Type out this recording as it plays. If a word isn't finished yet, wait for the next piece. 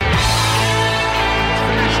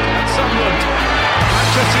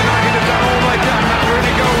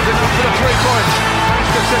point.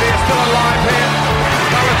 Manchester City are still alive here.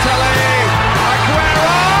 Balotelli, Aguero!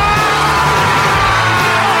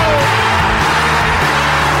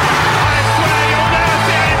 I swear you'll never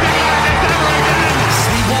see anything like this ever again.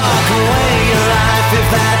 Walk away your life if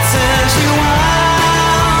that turns you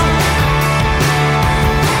on.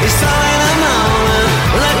 It's all in a moment.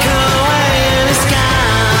 Look away and it's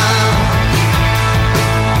gone.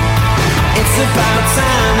 It's about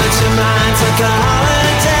time that your mind took a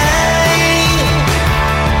holiday.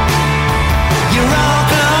 You're all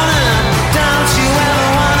grown up, don't you ever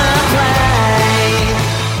wanna play?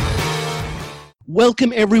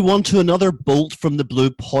 Welcome everyone to another Bolt from the Blue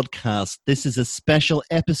podcast. This is a special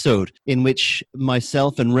episode in which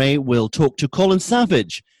myself and Ray will talk to Colin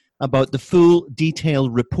Savage about the full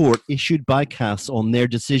detailed report issued by CAS on their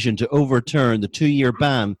decision to overturn the 2-year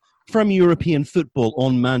ban from European football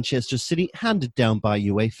on Manchester City handed down by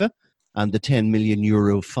UEFA and the €10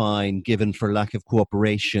 million fine given for lack of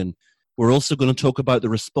cooperation. We're also going to talk about the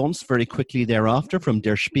response very quickly thereafter from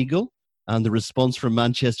Der Spiegel and the response from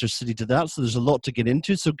Manchester City to that. So there's a lot to get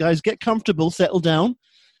into. So guys, get comfortable, settle down.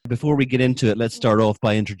 Before we get into it, let's start off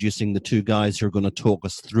by introducing the two guys who are going to talk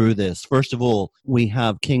us through this. First of all, we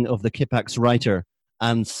have King of the Kipax writer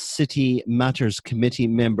and City Matters Committee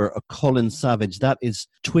member Colin Savage. That is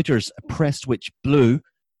Twitter's PrestwichBlue,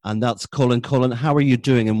 and that's Colin. Colin, how are you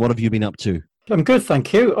doing and what have you been up to? I'm good,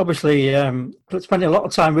 thank you. Obviously, spending a lot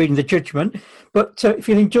of time reading the judgment, but if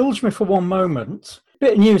you'll indulge me for one moment, a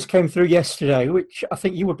bit of news came through yesterday, which I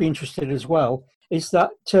think you would be interested in as well, is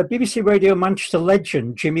that BBC Radio Manchester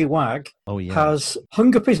legend Jimmy Wagg has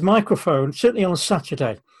hung up his microphone, certainly on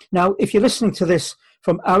Saturday. Now, if you're listening to this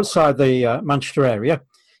from outside the Manchester area,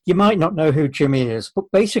 you might not know who Jimmy is, but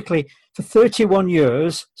basically for 31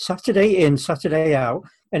 years, Saturday in, Saturday out,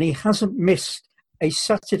 and he hasn't missed a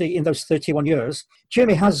Saturday in those 31 years,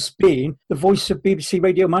 Jimmy has been the voice of BBC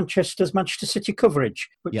Radio Manchester's Manchester City coverage,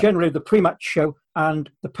 but generally the pre-match show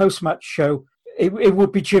and the post-match show, it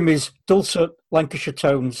would be Jimmy's dulcet Lancashire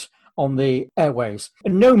tones on the airways.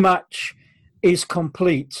 And no match is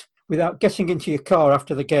complete without getting into your car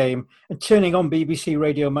after the game and turning on BBC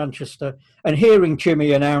Radio Manchester and hearing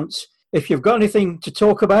Jimmy announce, if you've got anything to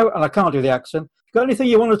talk about, and I can't do the accent, if you've got anything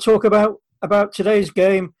you want to talk about today's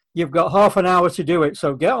game, you've got half an hour to do it.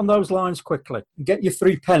 So get on those lines quickly and get your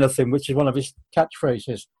 3 penn'orth, which is one of his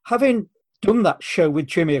catchphrases. Having done that show with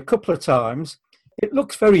Jimmy a couple of times, it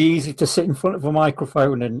looks very easy to sit in front of a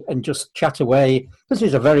microphone and just chat away, because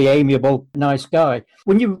he's a very amiable, nice guy.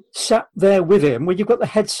 When you sat there with him, when you've got the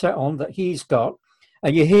headset on that he's got,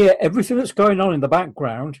 and you hear everything that's going on in the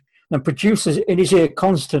background, and producers in his ear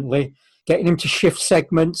constantly getting him to shift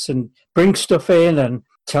segments and bring stuff in and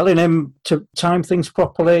telling him to time things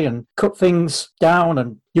properly and cut things down,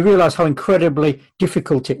 and you realise how incredibly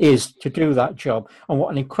difficult it is to do that job and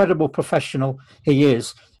what an incredible professional he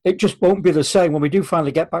is. It just won't be the same when we do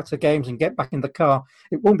finally get back to the games and get back in the car.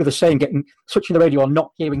 It won't be the same switching the radio on,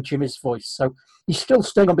 not hearing Jimmy's voice. So he's still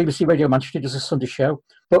staying on BBC Radio Manchester. He does a Sunday show.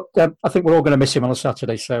 But I think we're all going to miss him on a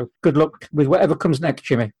Saturday. So good luck with whatever comes next,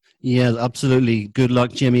 Jimmy. Yeah, absolutely. Good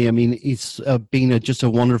luck, Jimmy. I mean, he's been just a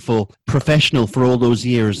wonderful professional for all those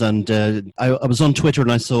years. And I was on Twitter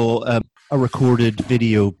and I saw a recorded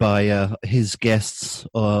video by his guests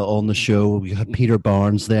on the show. You had Peter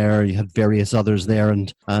Barnes there, you had various others there,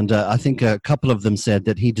 and I think a couple of them said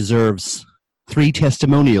that he deserves 3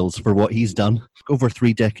 testimonials for what he's done. Over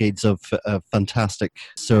 3 decades of fantastic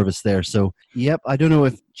service there. So, yep, I don't know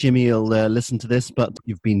if Jimmy will listen to this, but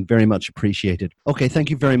you've been very much appreciated. Okay, thank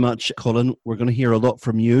you very much, Colin. We're going to hear a lot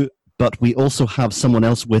from you. But we also have someone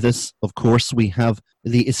else with us. Of course, we have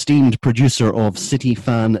the esteemed producer of City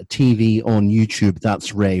Fan TV on YouTube.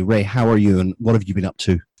 That's Ray. Ray, how are you and what have you been up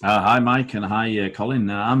to? Hi, Mike, and hi, Colin.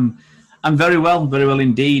 I'm very well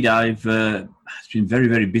indeed. It's been a very,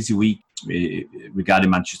 very busy week regarding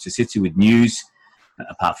Manchester City with news,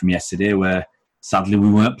 apart from yesterday where sadly we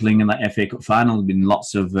weren't playing in that FA Cup final. There's been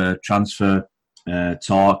lots of transfer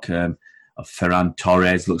talk of Ferran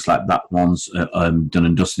Torres. Looks like that one's done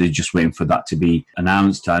and dusted, just waiting for that to be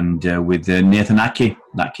announced. And with Nathan Ake,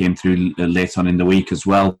 that came through late on in the week as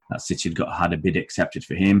well. That City had a bid accepted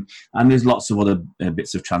for him. And there's lots of other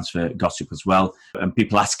bits of transfer gossip as well. And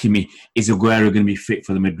people asking me, is Aguero going to be fit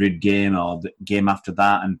for the Madrid game or the game after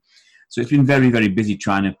that? And so it's been very, very busy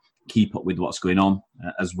trying to keep up with what's going on,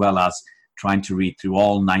 as well as trying to read through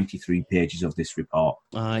all 93 pages of this report.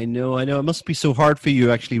 I know. It must be so hard for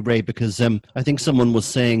you, actually, Ray, because I think someone was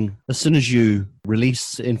saying as soon as you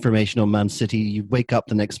release information on Man City, you wake up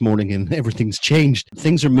the next morning and everything's changed.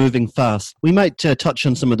 Things are moving fast. We might touch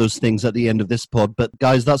on some of those things at the end of this pod, but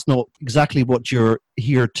guys, that's not exactly what you're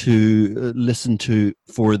here to listen to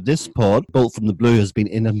for this pod. Bolt from the Blue has been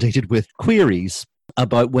inundated with queries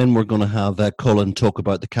about when we're going to have Colin talk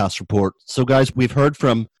about the CAS report. So guys, we've heard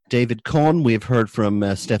from David Conn, we've heard from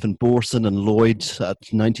Stefan Borson and Lloyd at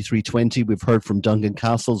 9320. We've heard from Duncan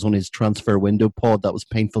Castles on his transfer window pod. That was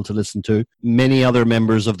painful to listen to. Many other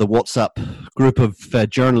members of the WhatsApp group of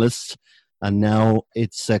journalists. And now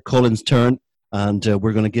it's Colin's turn. And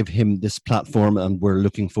we're going to give him this platform, and we're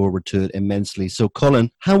looking forward to it immensely. So, Colin,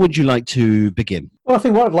 how would you like to begin? Well, I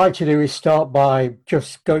think what I'd like to do is start by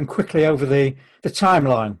just going quickly over the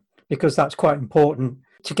timeline, because that's quite important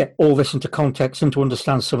to get all this into context and to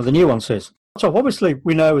understand some of the nuances. So, obviously,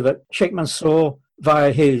 we know that Sheikh Mansour,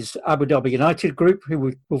 via his Abu Dhabi United group, who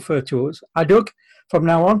we refer to as ADUG from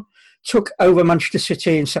now on, took over Manchester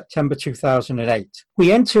City in September 2008.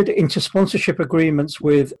 We entered into sponsorship agreements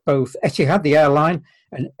with both Etihad, the airline,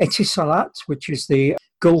 and Etisalat, which is the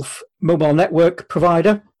Gulf mobile network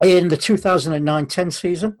provider, in the 2009-10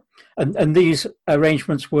 season. And these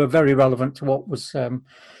arrangements were very relevant to what was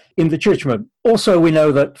in the judgment. Also, we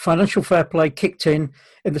know that financial fair play kicked in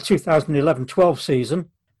the 2011-12 season,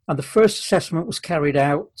 and the first assessment was carried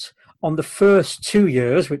out on the first 2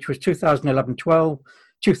 years, which was 2011-12,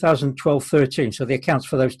 2012-13, so the accounts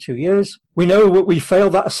for those 2 years. We know that we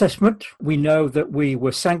failed that assessment. We know that we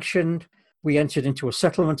were sanctioned. We entered into a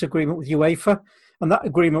settlement agreement with UEFA, and that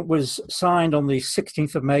agreement was signed on the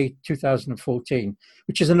 16th of May 2014,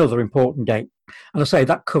 which is another important date. And I say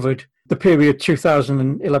that covered the period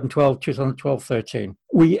 2011-12, 2012-13.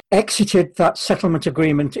 We exited that settlement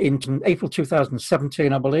agreement in April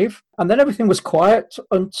 2017, I believe, and then everything was quiet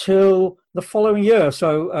until the following year.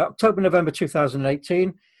 So October, November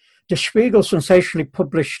 2018, Der Spiegel sensationally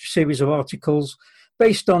published a series of articles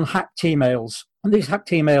based on hacked emails. And these hacked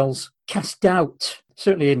emails cast doubt,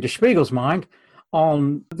 certainly in Der Spiegel's mind,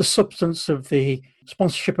 on the substance of the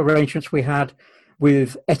sponsorship arrangements we had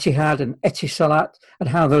with Etihad and Etisalat and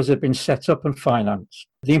how those had been set up and financed.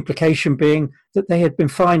 The implication being that they had been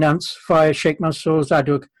financed via Sheikh Mansour's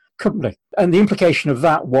ADUG company. And the implication of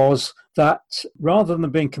that was that rather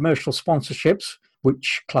than being commercial sponsorships,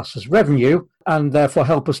 which class as revenue and therefore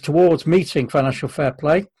help us towards meeting financial fair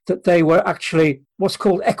play, that they were actually what's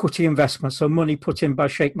called equity investment, so money put in by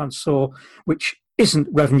Sheikh Mansour, which isn't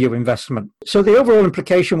revenue investment. So the overall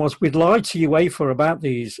implication was we'd lied to UEFA about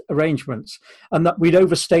these arrangements and that we'd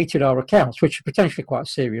overstated our accounts, which is potentially quite a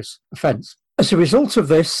serious offence. As a result of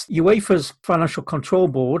this, UEFA's Financial Control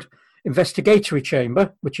Board Investigatory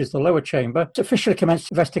Chamber, which is the lower chamber, officially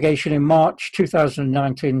commenced investigation in March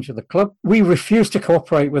 2019 into the club. We refused to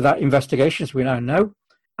cooperate with that investigation, as we now know,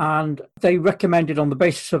 and they recommended on the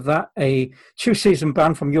basis of that a 2-season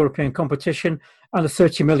ban from European competition and a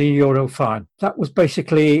 €30 million fine. That was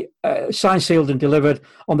basically signed, sealed and delivered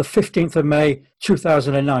on the 15th of May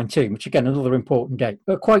 2019, which again, another important date.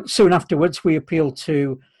 But quite soon afterwards, we appealed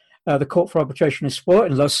to the Court for Arbitration in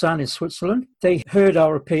Sport in Lausanne in Switzerland. They heard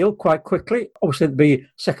our appeal quite quickly, obviously it'd be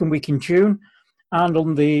second week in June. And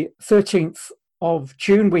on the 13th of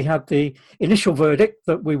June, we had the initial verdict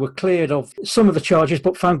that we were cleared of some of the charges,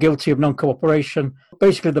 but found guilty of non-cooperation.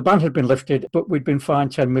 Basically, the ban had been lifted, but we'd been fined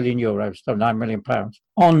 €10 million, so £9 million.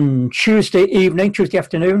 On Tuesday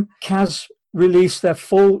afternoon, CAS released their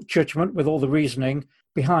full judgment with all the reasoning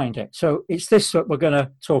behind it. So it's this that we're going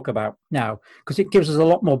to talk about now, because it gives us a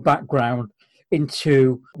lot more background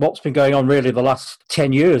into what's been going on really the last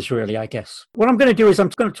 10 years, really, I guess. What I'm going to do is I'm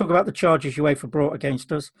going to talk about the charges UEFA brought against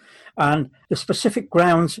us and the specific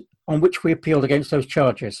grounds on which we appealed against those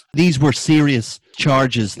charges. These were serious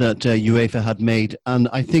charges that UEFA had made, and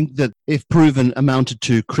I think that if proven amounted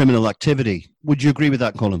to criminal activity. Would you agree with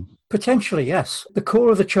that, Colin? Potentially, yes. The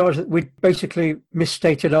core of the charge that we basically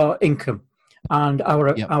misstated our income and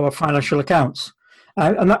our financial accounts.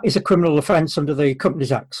 And that is a criminal offence under the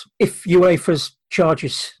Companies Acts. If UEFA's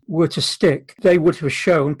charges were to stick, they would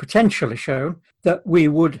have potentially shown, that we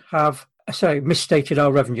would have, misstated our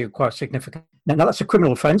revenue quite significantly. Now that's a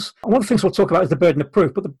criminal offence. And one of the things we'll talk about is the burden of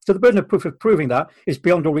proof. But the burden of proof of proving that is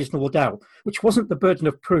beyond all reasonable doubt, which wasn't the burden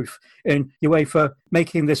of proof in UEFA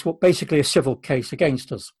making this basically a civil case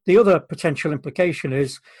against us. The other potential implication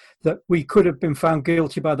is that we could have been found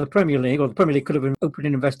guilty by the Premier League, or the Premier League could have been opened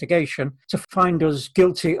an investigation to find us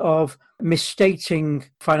guilty of misstating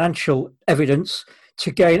financial evidence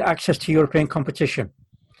to gain access to European competition.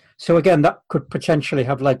 So again, that could potentially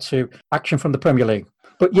have led to action from the Premier League.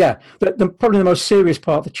 But yeah, probably the most serious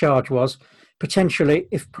part of the charge was potentially,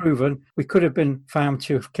 if proven, we could have been found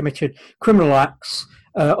to have committed criminal acts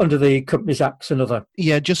under the Companies Acts and other.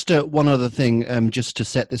 Yeah, just one other thing, just to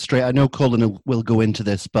set this straight. I know Colin will go into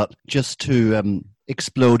this, but just to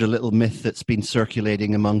explode a little myth that's been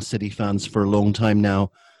circulating among City fans for a long time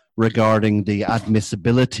now regarding the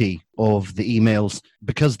admissibility of the emails.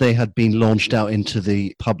 Because they had been launched out into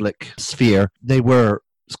the public sphere, they were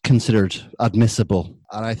considered admissible.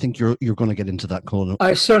 And I think you're going to get into that, Colin.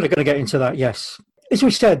 I'm certainly going to get into that, yes. As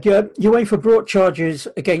we said, UEFA brought charges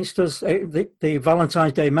against us, the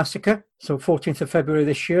Valentine's Day massacre, so 14th of February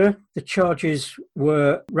this year. The charges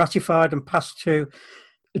were ratified and passed to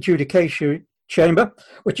adjudication chamber,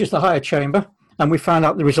 which is the higher chamber, and we found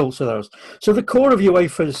out the results of those. So the core of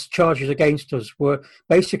UEFA's charges against us were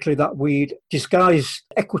basically that we'd disguised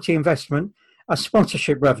equity investment as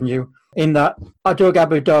sponsorship revenue, in that Adug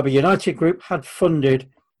Abu Dhabi United Group had funded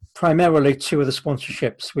primarily two of the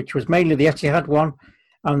sponsorships, which was mainly the Etihad one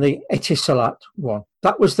and the Etisalat one.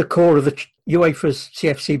 That was the core of the UEFA's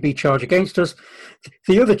CFCB charge against us.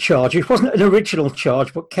 The other charge, it wasn't an original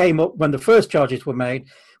charge, but came up when the first charges were made,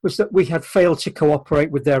 was that we had failed to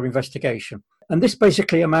cooperate with their investigation. And this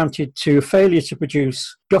basically amounted to a failure to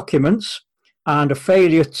produce documents and a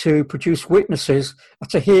failure to produce witnesses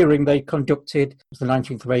at a hearing they conducted, it was the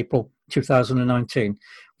 19th of April 2019.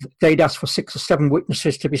 They'd asked for 6 or 7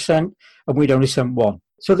 witnesses to be sent, and we'd only sent 1.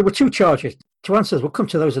 So there were 2 charges. To answer those, we'll come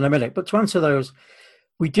to those in a minute, but to answer those,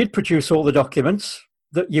 we did produce all the documents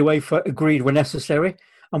that UEFA agreed were necessary,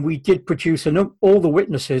 and we did produce all the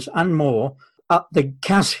witnesses and more at the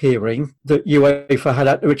CAS hearing that UEFA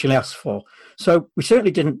had originally asked for. So we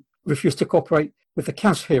certainly didn't refuse to cooperate with the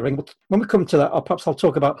CAS hearing. But when we come to that, perhaps I'll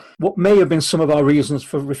talk about what may have been some of our reasons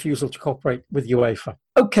for refusal to cooperate with UEFA.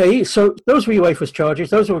 Okay, so those were UEFA's charges.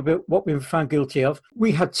 Those were what we were found guilty of.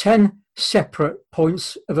 We had 10 separate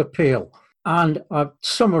points of appeal, and I've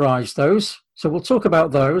summarised those. So we'll talk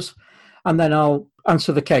about those, and then I'll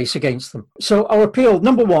answer the case against them. So our appeal,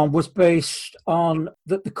 number 1, was based on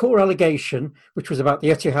the core allegation, which was about the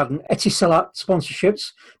Etihad and Etisalat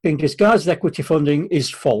sponsorships being disguised as equity funding, is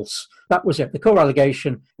false. That was it. The core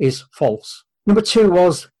allegation is false. Number 2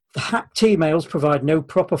 was the hacked emails provide no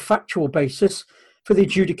proper factual basis for the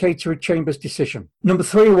adjudicatory chamber's decision. Number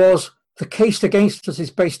 3 was the case against us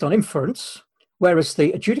is based on inference, whereas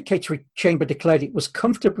the adjudicatory chamber declared it was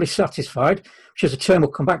comfortably satisfied, which is a term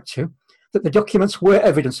we'll come back to, that the documents were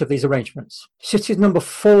evidence of these arrangements. City's number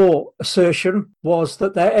 4 assertion was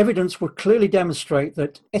that their evidence would clearly demonstrate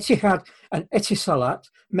that Etihad and Etisalat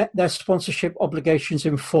met their sponsorship obligations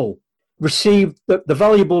in full, received the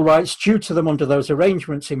valuable rights due to them under those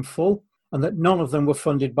arrangements in full, and that none of them were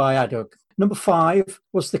funded by Adug. Number 5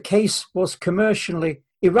 was the case was commercially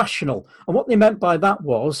irrational. And what they meant by that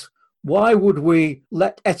was, why would we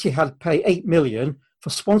let Etihad pay 8 million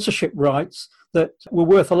for sponsorship rights that were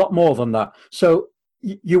worth a lot more than that? So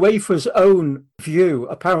UEFA's own view,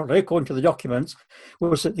 apparently, according to the documents,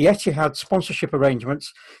 was that the Etihad sponsorship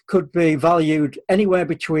arrangements could be valued anywhere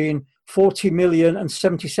between 40 million and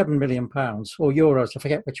 77 million pounds or euros, I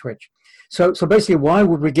forget which. So basically, why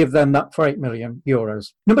would we give them that for 8 million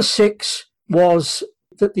euros? Number 6 was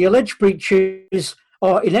that the alleged breaches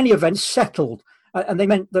are in any event settled, and they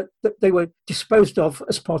meant that they were disposed of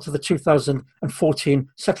as part of the 2014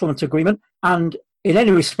 settlement agreement, and in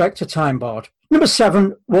any respect are time barred. Number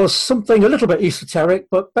 7 was something a little bit esoteric,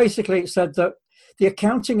 but basically it said that the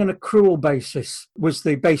accounting and accrual basis was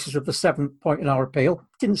the basis of the 7th point in our appeal.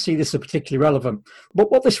 Didn't see this as particularly relevant.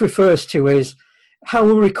 But what this refers to is how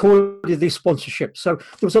we recorded these sponsorships. So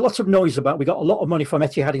there was a lot of noise about we got a lot of money from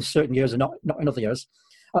Etihad in certain years and not in other years.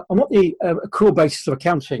 And what the accrual basis of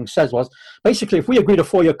accounting says was, basically, if we agreed a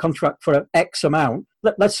 4-year contract for X amount,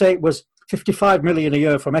 let's say it was 55 million a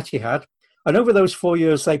year from Etihad, and over those 4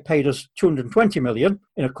 years they paid us 220 million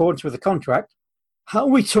in accordance with the contract, how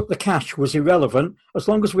we took the cash was irrelevant as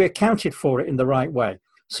long as we accounted for it in the right way.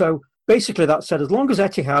 So basically that said, as long as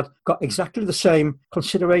Etihad got exactly the same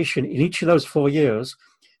consideration in each of those 4 years,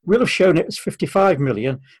 we'll have shown it as 55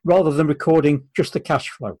 million rather than recording just the cash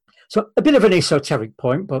flow. So a bit of an esoteric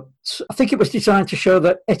point, but I think it was designed to show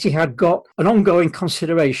that Etihad got an ongoing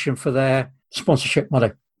consideration for their sponsorship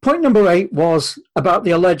money. Point number 8 was about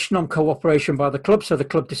the alleged non-cooperation by the club, so the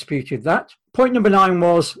club disputed that. Point number 9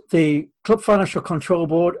 was the Club Financial Control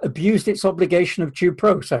Board abused its obligation of due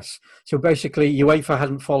process. So basically UEFA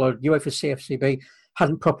CFCB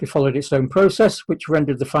hadn't properly followed its own process, which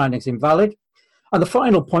rendered the findings invalid. And the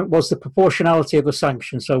final point was the proportionality of the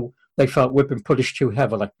sanctions. So they felt we'd been punished too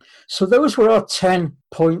heavily. So those were our 10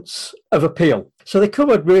 points of appeal. So they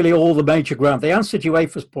covered really all the major ground. They answered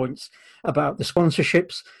UEFA's points about the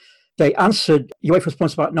sponsorships. They answered UEFA's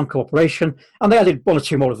points about non-cooperation, and they added one or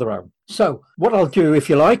two more of their own. So what I'll do, if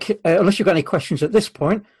you like, unless you've got any questions at this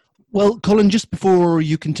point. Well, Colin, just before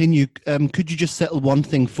you continue, could you just settle one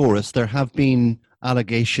thing for us? There have been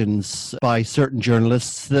allegations by certain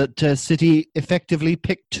journalists that City effectively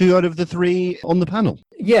picked 2 out of the 3 on the panel.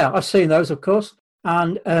 Yeah, I've seen those, of course.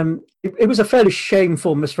 And it was a fairly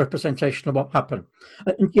shameful misrepresentation of what happened.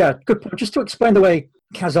 Yeah, good point. Just to explain the way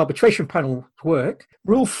CAS arbitration panels work,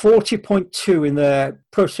 Rule 40.2 in their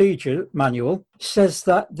procedure manual says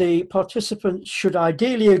that the participants should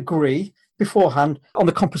ideally agree beforehand on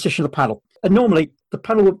the composition of the panel. And normally the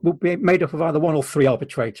panel will be made up of either 1 or 3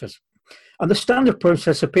 arbitrators. And the standard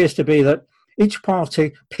process appears to be that each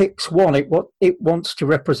party picks one, what it wants to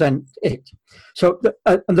represent it. So,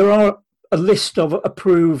 and there are a list of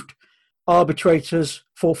approved arbitrators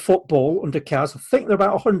for football under CAS. I think there are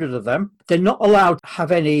about 100 of them. They're not allowed to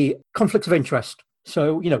have any conflict of interest.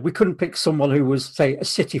 So, we couldn't pick someone who was, say, a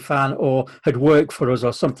City fan or had worked for us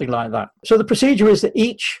or something like that. So the procedure is that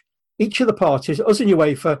each of the parties, us in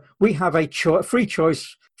UEFA, we have a free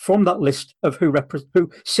choice from that list of who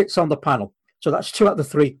sits on the panel. So that's 2 out of the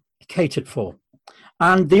 3 catered for.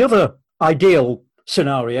 And the other ideal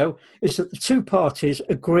scenario is that the 2 parties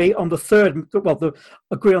agree on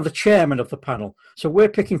agree on the chairman of the panel. So we're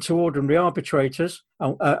picking 2 ordinary arbitrators,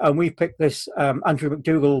 and we picked this Andrew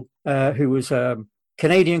McDougall, who was a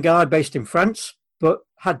Canadian guy based in France, but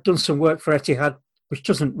had done some work for Etihad, which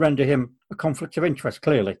doesn't render him a conflict of interest,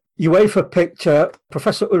 clearly. UEFA picked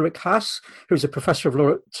Professor Ulrich Haas, who's a professor of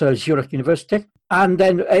law at Zurich University, and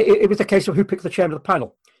then it was a case of who picked the chairman of the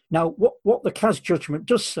panel. Now, what the CAS judgment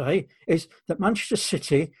does say is that Manchester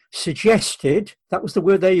City suggested, that was the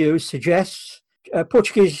word they used, suggests,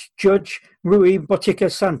 Portuguese judge Rui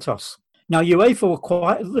Botica Santos. Now, UEFA were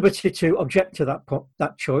quite at liberty to object to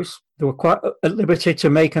that choice. They were quite at liberty to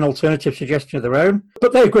make an alternative suggestion of their own,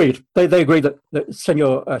 but they agreed. They agreed that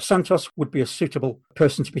Senor Santos would be a suitable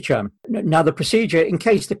person to be chairman. Now, the procedure, in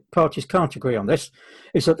case the parties can't agree on this,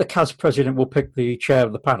 is that the CAS president will pick the chair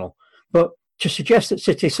of the panel. But to suggest that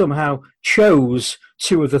City somehow chose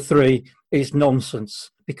 2 of the 3 is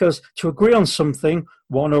nonsense, because to agree on something,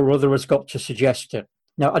 one or other has got to suggest it.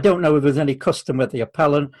 Now, I don't know if there's any custom where the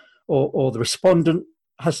appellant or the respondent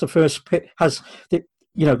has the first pick, has the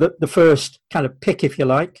first kind of pick, if you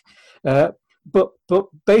like. But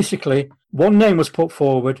basically, one name was put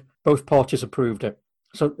forward, both parties approved it.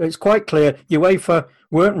 So it's quite clear UEFA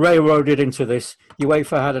weren't railroaded into this.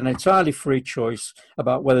 UEFA had an entirely free choice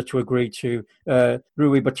about whether to agree to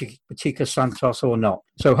Rui Botica Santos or not.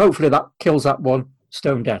 So hopefully that kills that one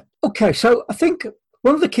stone dead. Okay, so I think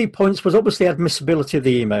one of the key points was obviously admissibility of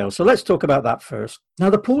the email. So let's talk about that first. Now,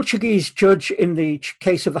 the Portuguese judge in the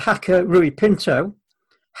case of the hacker Rui Pinto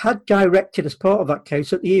had directed as part of that case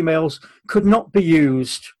that the emails could not be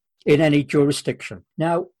used in any jurisdiction.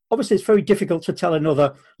 Now, obviously, it's very difficult to tell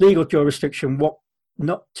another legal jurisdiction what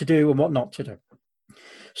not to do and what not to do.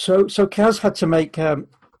 So CAS had to make an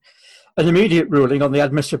immediate ruling on the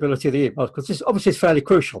admissibility of the emails, because this obviously is fairly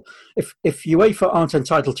crucial. If UEFA aren't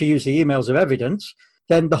entitled to use the emails of evidence,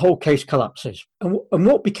 then the whole case collapses. And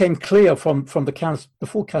what became clear from the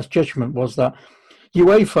full CAS judgment was that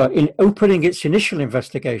UEFA, in opening its initial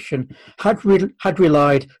investigation, had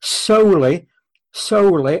relied solely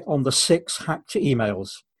on the 6 hacked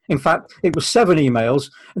emails. In fact, it was 7 emails,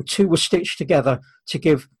 and 2 were stitched together to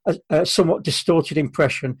give a somewhat distorted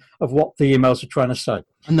impression of what the emails are trying to say.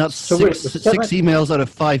 And that's six emails out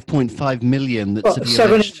of 5.5 million. That's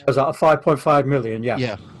 7 emails out of 5.5 million, yeah.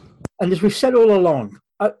 Yeah. And as we've said all along,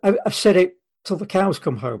 I've said it till the cows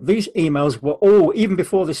come home. These emails were all, even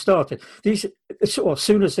before this started, as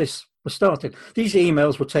soon as this was started, these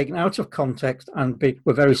emails were taken out of context and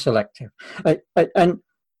were very selective. And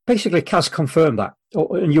basically, CAS confirmed that,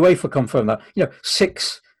 and UEFA confirmed that.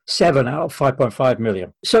 7 out of 5.5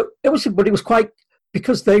 million. So it was quite,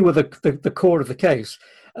 because they were the core of the case.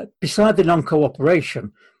 Beside the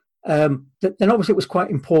non-cooperation, then obviously it was quite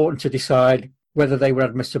important to decide whether they were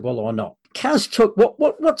admissible or not. CAS took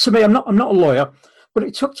what to me, I'm not a lawyer, but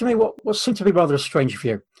it took to me what seemed to be rather a strange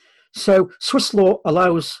view. So Swiss law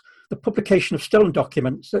allows the publication of stolen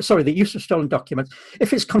documents, the use of stolen documents,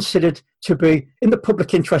 if it's considered to be in the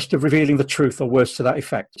public interest of revealing the truth or words to that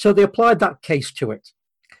effect. So they applied that case to it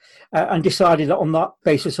and decided that on that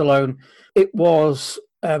basis alone, it was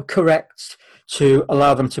correct to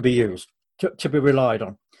allow them to be used, to be relied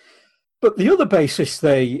on. But the other basis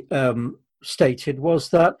they stated was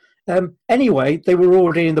that anyway, they were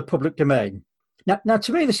already in the public domain. Now,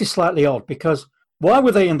 to me, this is slightly odd because why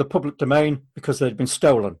were they in the public domain? Because they'd been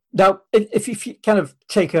stolen. Now, if you kind of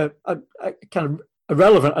take a kind of a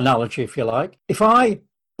relevant analogy, if you like, if I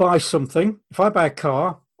buy a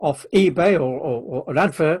car off eBay or an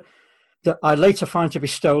advert that I later find to be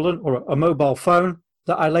stolen, or a mobile phone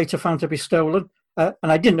that I later found to be stolen, and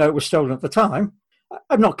I didn't know it was stolen at the time,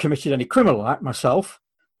 I've not committed any criminal act myself,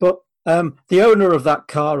 but the owner of that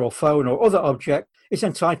car or phone or other object is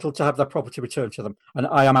entitled to have their property returned to them, and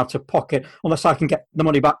I am out of pocket unless I can get the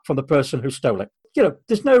money back from the person who stole it. You know,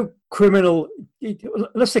 there's no criminal,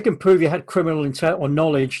 unless they can prove you had criminal intent or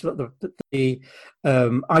knowledge that the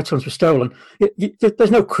items were stolen,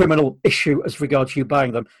 there's no criminal issue as regards you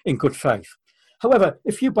buying them in good faith. However,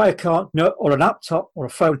 if you buy a car or a laptop or a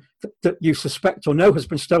phone that you suspect or know has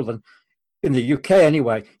been stolen, in the UK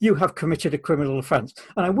anyway, you have committed a criminal offence.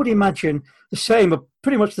 And I would imagine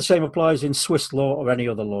pretty much the same applies in Swiss law or any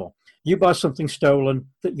other law. You buy something stolen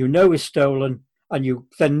that you know is stolen, and you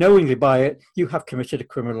then knowingly buy it, you have committed a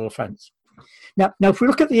criminal offence. Now, if we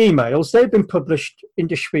look at the emails, they've been published in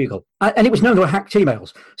Der Spiegel, and it was known they were hacked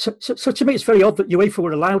emails. So to me, it's very odd that UEFA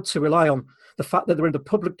were allowed to rely on the fact that they were in the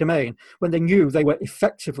public domain when they knew they were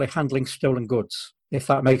effectively handling stolen goods, if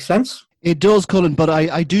that makes sense. It does, Colin, but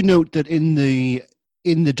I do note that in the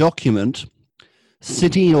document,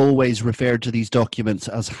 City always referred to these documents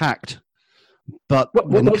as hacked. But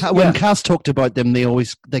when CAS talked about them,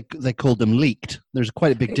 they called them leaked. There's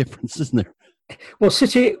quite a big difference, isn't there? Well,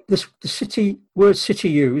 the word City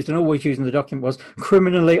used and always used in the document was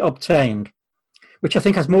criminally obtained, which I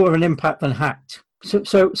think has more of an impact than hacked. So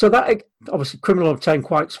that obviously criminal obtained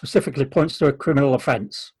quite specifically points to a criminal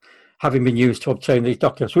offence having been used to obtain these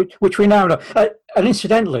documents, which we now know. And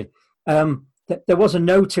incidentally, there was a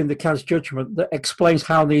note in the CAS judgment that explains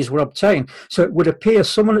how these were obtained. So it would appear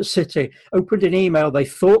someone at City opened an email they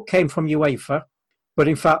thought came from UEFA, but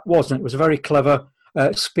in fact wasn't. It was a very clever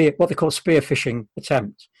what they call spear phishing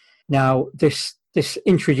attempt. Now, this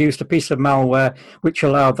introduced a piece of malware which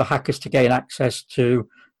allowed the hackers to gain access to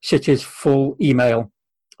City's full email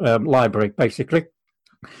library, basically.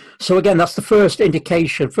 So again, that's the first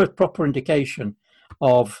proper indication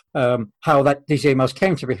of how these emails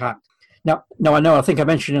came to be hacked. Now I think I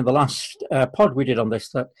mentioned in the last pod we did on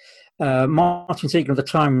this that Martin Ziegler of the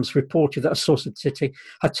Times reported that a source at City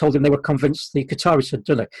had told him they were convinced the Qataris had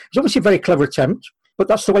done it. It was obviously a very clever attempt, but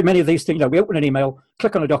that's the way many of these things, we open an email,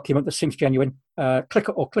 click on a document that seems genuine, click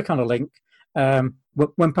on a link,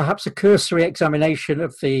 when perhaps a cursory examination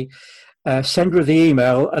of the sender of the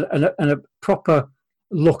email and a proper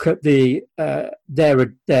look at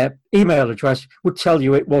their email address would tell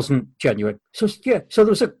you it wasn't genuine. So there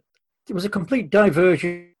was a complete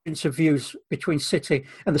divergence of views between City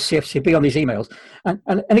and the CFCB on these emails,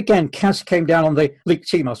 and again, CAS came down on the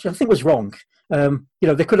leaked emails, which I think was wrong.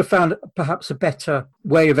 They could have found perhaps a better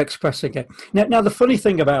way of expressing it. Now the funny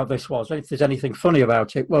thing about this was, if there's anything funny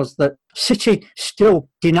about it, was that City still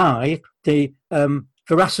denied the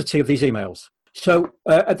veracity of these emails. So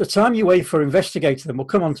at the time UEFA investigated them, we'll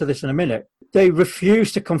come on to this in a minute, they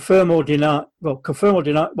refused to confirm that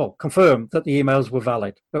the emails were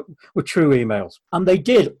valid, but were true emails. And they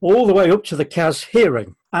did all the way up to the CAS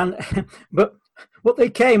hearing. But what they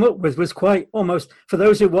came up with was quite almost, for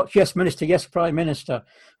those who watch Yes Minister, Yes Prime Minister,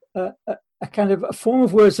 a kind of a form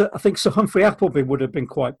of words that I think Sir Humphrey Appleby would have been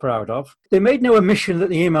quite proud of. They made no admission that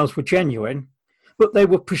the emails were genuine, but they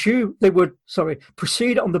would proceed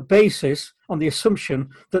on the assumption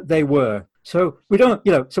that they were. So we don't,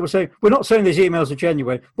 so we're not saying these emails are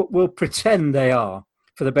genuine, but we'll pretend they are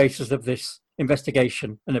for the basis of this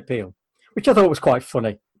investigation and appeal, which I thought was quite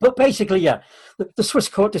funny. But basically, the Swiss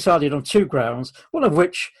court decided on two grounds, one of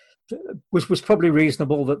which was probably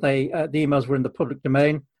reasonable, that the emails were in the public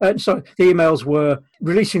domain. The emails were,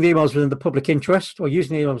 releasing the emails within the public interest, or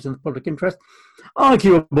using the emails in the public interest.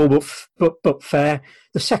 Arguable, but fair.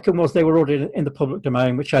 The second was they were already in the public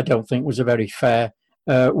domain, which I don't think was a very fair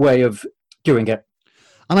way of doing it.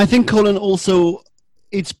 And I think, Colin, also,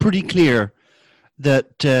 it's pretty clear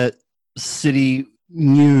that City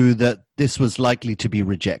knew that this was likely to be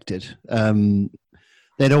rejected.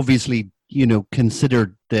 They'd obviously,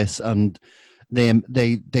 considered this, and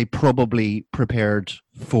they probably prepared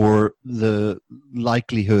for the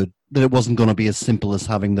likelihood that it wasn't going to be as simple as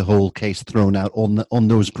having the whole case thrown out on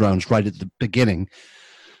those grounds right at the beginning.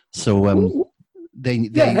 So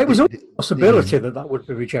it was a possibility that would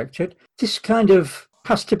be rejected. This kind of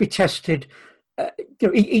has to be tested.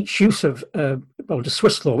 Each use of the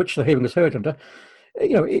Swiss law, which the hearing was heard under,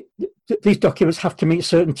 these documents have to meet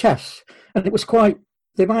certain tests, and it was quite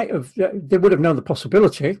they would have known the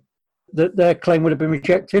possibility that their claim would have been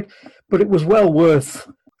rejected, but it was well worth,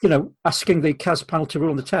 asking the CAS panel to rule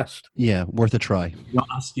on the test. Yeah, worth a try. You don't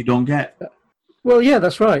ask, you don't get. Well, yeah,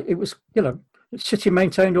 that's right. It was, City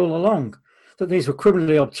maintained all along that these were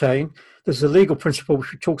criminally obtained. There's a legal principle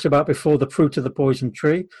which we talked about before, the fruit of the poison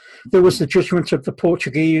tree. There was the judgment of the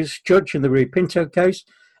Portuguese judge in the Rio Pinto case,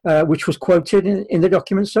 which was quoted in the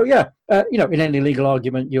documents. So, in any legal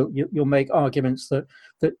argument, you'll make arguments that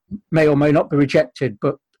may or may not be rejected.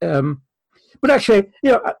 But actually,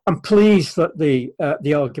 I'm pleased that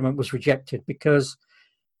the argument was rejected, because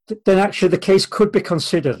then actually the case could be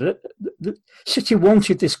considered. The City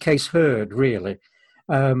wanted this case heard, really.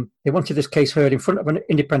 They wanted this case heard in front of an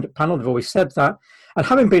independent panel. They've always said that. And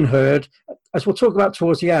having been heard, as we'll talk about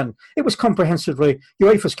towards the end,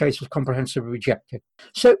 UEFA's case was comprehensively rejected.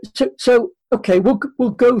 So okay, we'll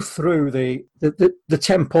go through the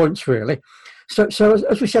 10 points, really. So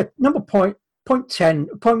as we said, point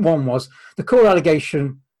 1 was the core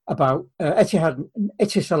allegation about Etihad and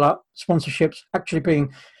Etisalat sponsorships actually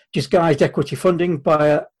being disguised equity funding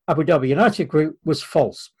by Abu Dhabi United Group was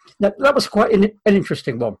false. Now, that was quite an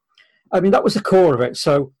interesting one. I mean, that was the core of it.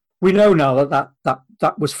 So we know now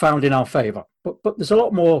that was found in our favour. But there's a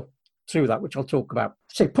lot more to that, which I'll talk about.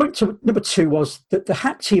 So number 2 was that the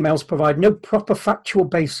hacked emails provide no proper factual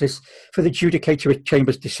basis for the adjudicatory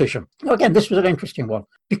chamber's decision. Now, again, this was an interesting one,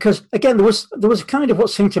 because again, there was kind of what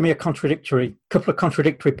seemed to me a couple of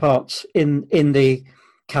contradictory parts in the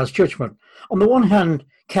CAS judgment. On the one hand,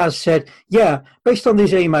 CAS said, based on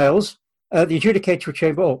these emails, the adjudicatory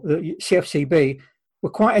chamber, or the CFCB, were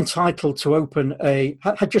quite entitled to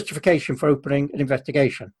had justification for opening an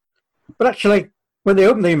investigation. But actually, when they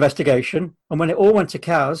opened the investigation and when it all went to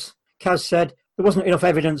CAS said there wasn't enough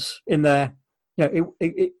evidence in there.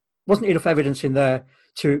 It wasn't enough evidence in there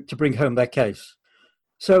to bring home their case.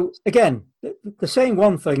 So again, they're saying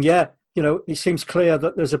one thing, it seems clear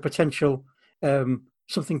that there's a potential,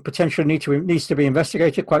 something potentially needs to be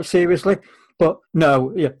investigated quite seriously. But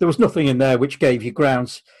no, there was nothing in there which gave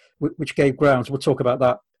grounds. We'll talk about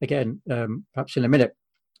that again, perhaps in a minute.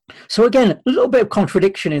 So again, a little bit of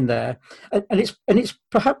contradiction in there, and it's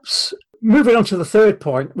perhaps moving on to the third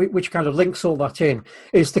point, which kind of links all that in,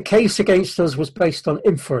 is the case against us was based on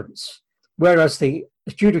inference, whereas the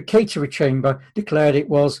adjudicatory chamber declared it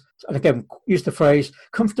was, and again, used the phrase,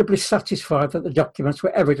 comfortably satisfied that the documents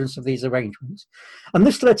were evidence of these arrangements. And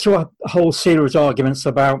this led to a whole series of arguments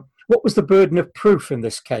about what was the burden of proof in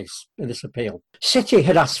this case, in this appeal. City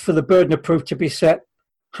had asked for the burden of proof to be set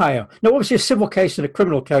higher. Now, obviously, a civil case and a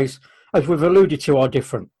criminal case, as we've alluded to, are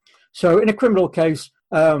different. So in a criminal case,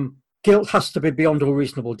 guilt has to be beyond all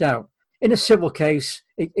reasonable doubt. In a civil case,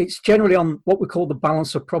 it's generally on what we call the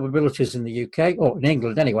balance of probabilities in the UK, or in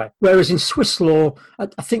England anyway. Whereas in Swiss law,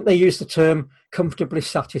 I think they use the term comfortably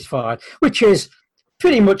satisfied, which is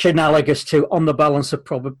pretty much analogous to on the balance of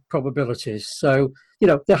probabilities. So,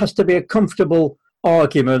 there has to be a comfortable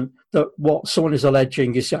argument that what someone is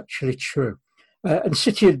alleging is actually true. And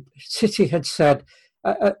City had said,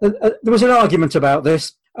 there was an argument about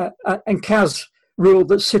this, and CAS ruled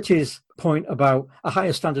that City's point about a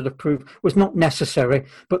higher standard of proof was not necessary,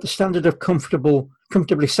 but the standard of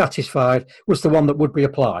comfortably satisfied was the one that would be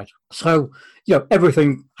applied. So,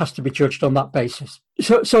 everything has to be judged on that basis.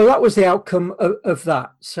 So that was the outcome of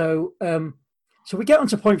that. So we get on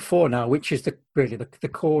to point 4 now, which is really the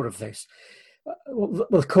core of this.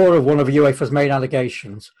 The core of one of UEFA's main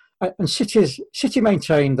allegations. And City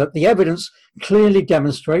maintained that the evidence clearly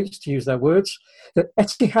demonstrates, to use their words, that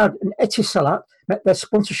Etihad and Etisalat met their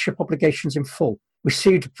sponsorship obligations in full,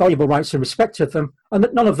 received valuable rights in respect of them, and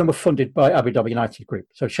that none of them were funded by Abu Dhabi United Group.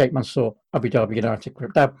 So Sheikh Mansour, Abu Dhabi United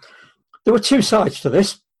Group. Now, there were 2 sides to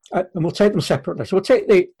this, and we'll take them separately. So we'll take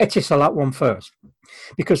the Etisalat one first,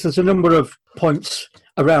 because there's a number of points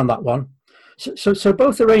around that one. So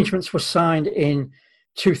both arrangements were signed in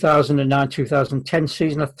 2009-2010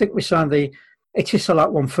 season. I think we signed the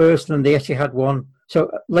Etisalat one first and then the Etihad one.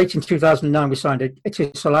 So late in 2009 we signed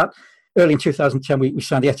Etisalat. Early in 2010 we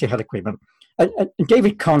signed the Etihad agreement. And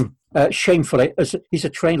David Conn, shamefully, as he's a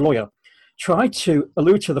trained lawyer, tried to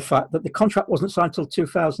allude to the fact that the contract wasn't signed until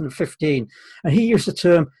 2015. And he used the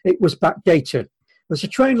term, it was backdated. As a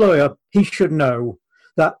trained lawyer, he should know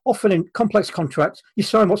that often in complex contracts, you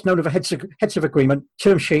sign what's known as a heads of agreement,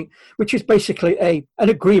 term sheet, which is basically an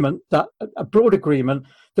agreement, a broad agreement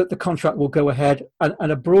that the contract will go ahead,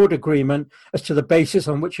 and a broad agreement as to the basis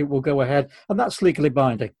on which it will go ahead, and that's legally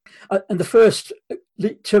binding. And the first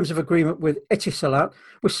terms of agreement with Etisalat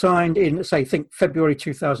was signed in, I think, February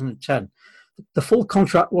 2010. The full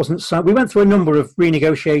contract wasn't signed. We went through a number of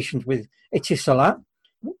renegotiations with Etisalat,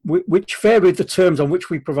 which varied the terms on which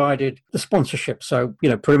we provided the sponsorship. So,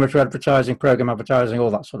 perimeter advertising, program advertising,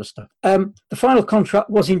 all that sort of stuff. The final contract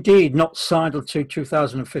was indeed not signed until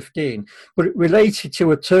 2015, but it related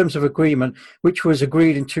to a terms of agreement which was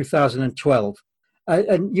agreed in 2012.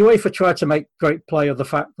 And UEFA tried to make great play of the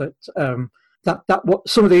fact that what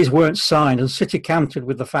some of these weren't signed, and City countered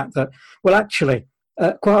with the fact that, well, actually,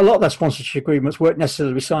 quite a lot of their sponsorship agreements weren't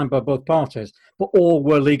necessarily signed by both parties, but all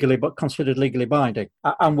were considered legally binding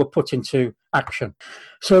and were put into action.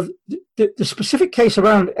 So the specific case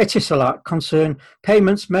around Etisalat concerned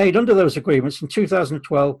payments made under those agreements in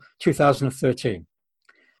 2012, 2013.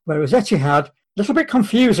 Whereas Etihad, a little bit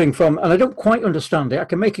confusing and I don't quite understand it, I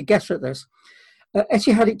can make a guess at this.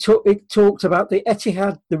 Etihad, it talked about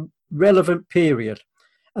the relevant period,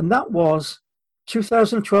 and that was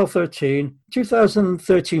 2012-13,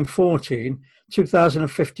 2013-14,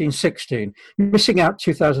 2015-16, missing out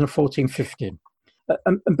 2014-15.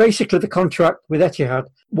 And basically the contract with Etihad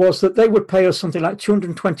was that they would pay us something like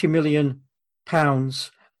 £220 million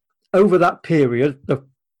over that period, the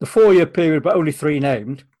 4-year period, but only 3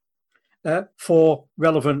 named, for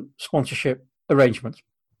relevant sponsorship arrangements.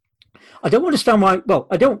 I don't understand why,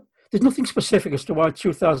 there's nothing specific as to why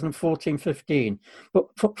 2014-15, but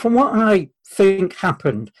from what I think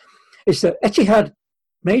happened is that Etihad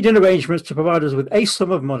made an arrangement to provide us with a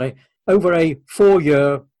sum of money over a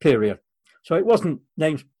 4-year period. So it wasn't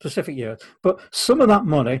named specific years, but some of that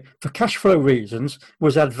money, for cash flow reasons,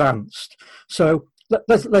 was advanced. So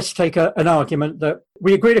let's take an argument that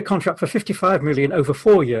we agreed a contract for 55 million over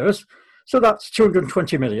 4 years, so that's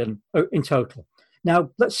 220 million in total.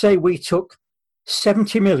 Now, let's say we took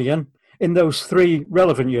 70 million in those 3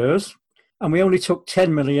 relevant years, and we only took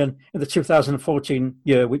 10 million in the 2014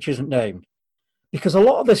 year, which isn't named. Because a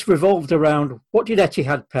lot of this revolved around what did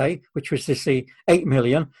Etihad pay, which was the 8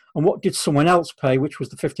 million, and what did someone else pay, which was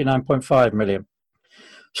the 59.5 million.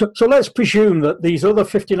 So let's presume that these other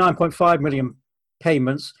 59.5 million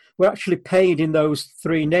payments were actually paid in those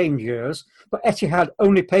 3 named years, but Etihad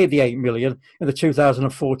only paid the 8 million in the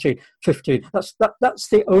 2014-15. That's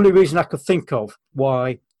the only reason I could think of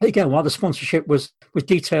why the sponsorship was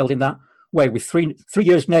detailed in that way, with 3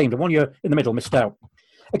 years named and 1 year in the middle missed out.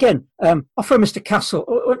 Again, offer Mr. Castle.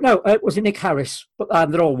 Was it Nick Harris? But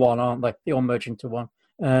they're all one, aren't they? They all merge into one.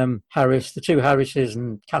 Harris, the 2 Harrises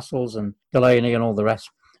and Castles and Delaney and all the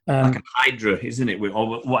rest. Like a hydra, isn't it?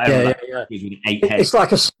 Or whatever. Yeah. With 8 heads. It's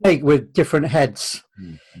like a snake with different heads.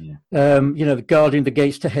 The guarding the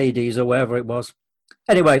gates to Hades or wherever it was.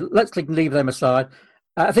 Anyway, let's leave them aside.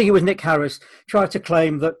 I think it was Nick Harris tried to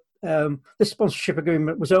claim that this sponsorship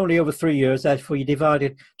agreement was only over 3 years, therefore you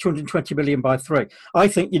divided 220 million by 3. I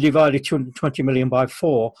think you divided 220 million by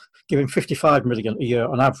 4, giving 55 million a year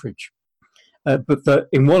on average. But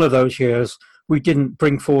in one of those years, we didn't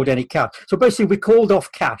bring forward any cash. So basically, we called off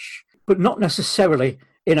cash, but not necessarily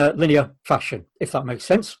in a linear fashion, if that makes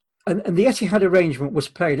sense. And the Etihad arrangement was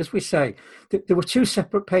paid, as we say, there were 2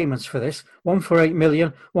 separate payments for this, one for 8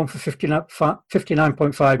 million, one for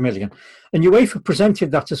 59.5 million. And UEFA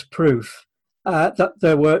presented that as proof that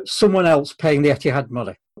there were someone else paying the Etihad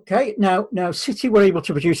money. Okay, now City were able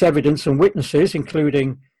to produce evidence and witnesses,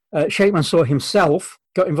 including Sheikh Mansour himself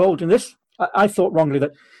got involved in this. I thought wrongly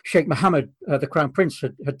that Sheikh Mohammed, the Crown Prince,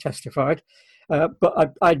 had testified,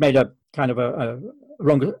 but I'd made a kind of an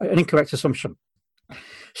incorrect assumption.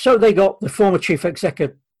 So they got the former chief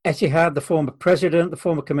executive Etihad, the former president, the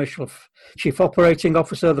former commercial chief operating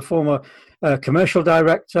officer, the former commercial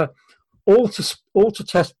director, all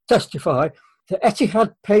to testify that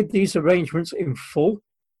Etihad paid these arrangements in full,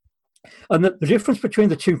 and that the difference between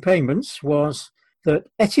the 2 payments was that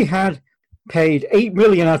Etihad paid 8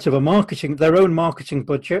 million out of their own marketing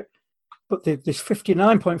budget, but this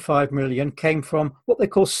 59.5 million came from what they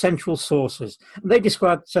call central sources. And they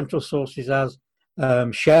described central sources as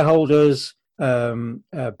shareholders,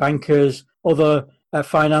 bankers, other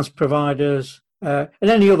finance providers, and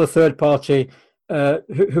any other third party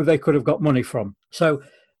who they could have got money from.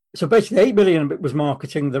 So basically 8 million was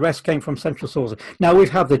marketing, the rest came from central sources. Now, we've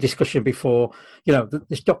had the discussion before,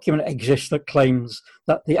 this document exists that claims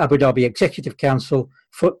that the Abu Dhabi Executive Council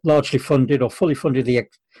largely funded or fully funded the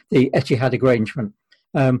Etihad arrangement.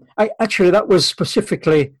 Actually, that was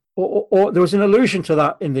specifically, or there was an allusion to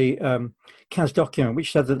that in the CAS document,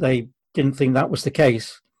 which said that they didn't think that was the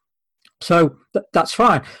case. So that's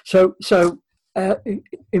fine. So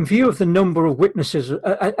in view of the number of witnesses,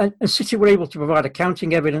 and City were able to provide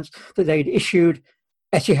accounting evidence that they'd issued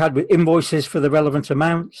Etihad with invoices for the relevant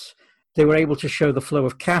amounts. They were able to show the flow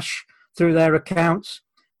of cash through their accounts.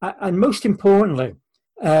 And most importantly,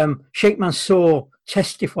 Sheikh Mansour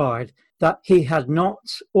testified that he had not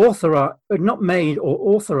made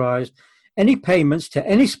or authorised any payments to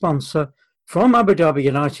any sponsor from Abu Dhabi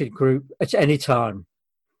United Group at any time.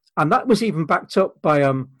 And that was even backed up by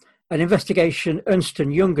an investigation Ernst &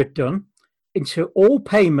 Young had done into all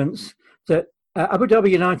payments that Abu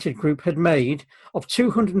Dhabi United Group had made of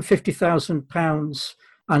 £250,000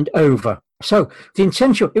 and over. So the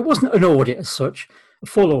intention, it wasn't an audit as such, a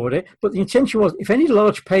full audit, but the intention was if any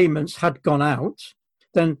large payments had gone out,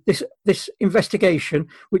 then this investigation,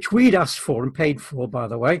 which we'd asked for and paid for, by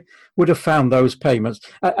the way, would have found those payments.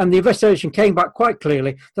 And the investigation came back quite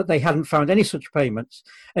clearly that they hadn't found any such payments.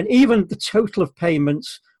 And even the total of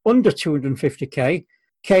payments under 250k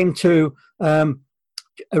came to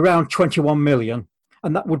around 21 million.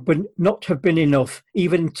 And that would not have been enough,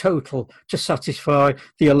 even in total, to satisfy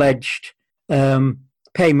the alleged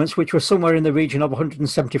payments, which were somewhere in the region of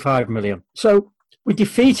 175 million. So we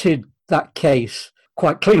defeated that case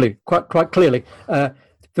quite clearly. The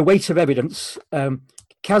weight of evidence,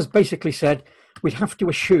 CAS basically said we'd have to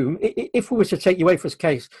assume, if we were to take UEFA's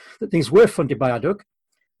case, that these were funded by ADUC,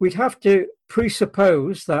 we'd have to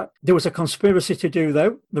presuppose that there was a conspiracy to do,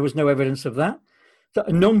 though. There was no evidence of that. That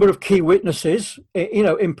a number of key witnesses,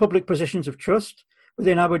 in public positions of trust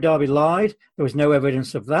within Abu Dhabi lied. There was no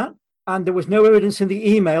evidence of that. And there was no evidence in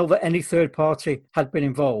the email that any third party had been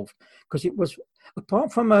involved, because it was,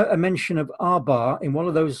 apart from a mention of Arbar in one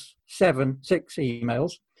of those 6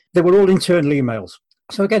 emails, they were all internal emails.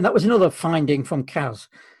 So again, that was another finding from CAS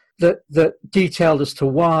that detailed as to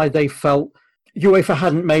why they felt UEFA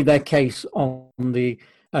hadn't made their case on the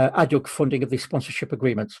ADUC funding of the sponsorship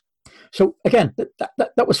agreements. So again,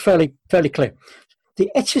 that was fairly clear. The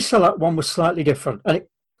Etisalat one was slightly different, and it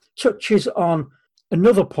touches on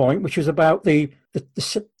another point, which is about the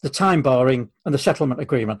time barring and the settlement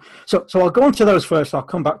agreement. So I'll go on to those first. I'll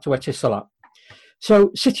come back to Etisalat. So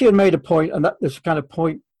City had made a point, and that was kind of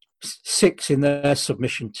point 6 in their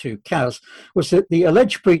submission to CAS, was that the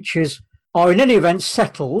alleged breaches are in any event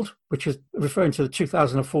settled, which is referring to the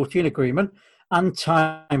 2014 agreement, and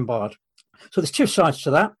time barred. So there's two sides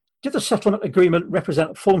to that. Did the settlement agreement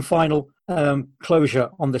represent a full and final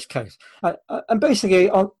closure on this case? And basically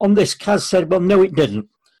on this, CAS said, well, no, it didn't,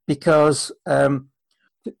 because there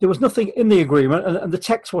was nothing in the agreement, and the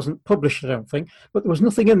text wasn't published, I don't think, but there was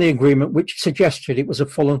nothing in the agreement which suggested it was a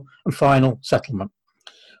full and final settlement.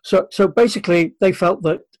 So basically, they felt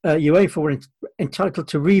that UEFA were entitled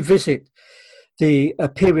to revisit the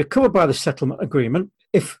period covered by the settlement agreement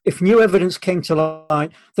if new evidence came to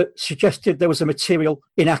light that suggested there was a material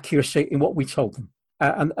inaccuracy in what we told them.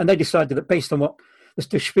 And they decided that based on what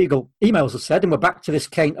the Spiegel emails had said, and we're back to this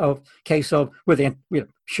case of whether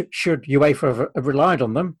should UEFA have relied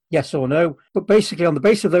on them, yes or no. But basically, on the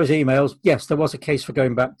basis of those emails, yes, there was a case for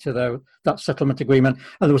going back to that settlement agreement,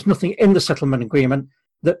 and there was nothing in the settlement agreement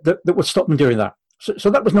that would stop them doing that. So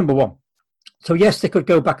that was number one. So yes, they could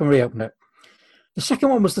go back and reopen it. The second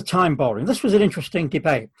one was the time barring. This was an interesting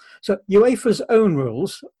debate. So UEFA's own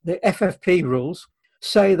rules, the FFP rules,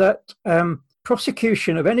 say that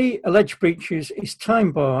prosecution of any alleged breaches is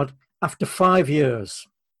time barred after 5 years.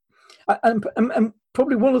 And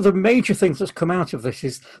probably one of the major things that's come out of this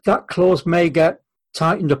is that clause may get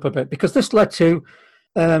tightened up a bit, because this led to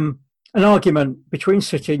an argument between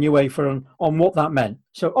City and UEFA on what that meant.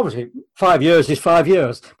 So obviously 5 years is 5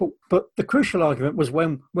 years, but the crucial argument was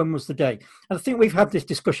when was the day. And I think we've had these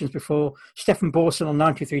discussions before. Stefan Borson on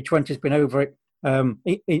 9320 has been over it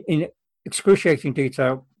in excruciating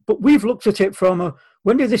detail. But we've looked at it from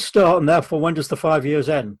when did this start, and therefore when does the 5 years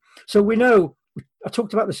end? So we know, I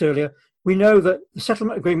talked about this earlier, we know that the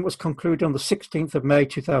settlement agreement was concluded on the 16th of May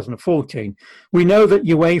 2014. We know that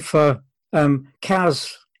UEFA,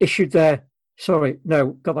 CAS issued got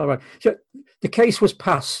that right. So the case was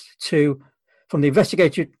passed from the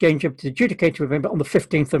investigative to the adjudicative event on the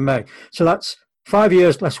 15th of May. So that's 5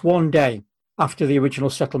 years less 1 day after the original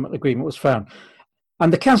settlement agreement was found.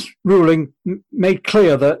 And the CAS ruling made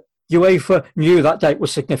clear that UEFA knew that date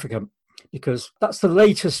was significant, because that's the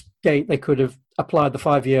latest date they could have applied the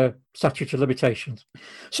 5-year statute of limitations.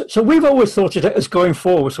 So we've always thought of it as going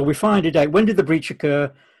forward. So we find a date. When did the breach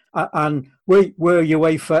occur? And were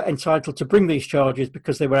UEFA entitled to bring these charges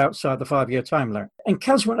because they were outside the 5-year time limit? And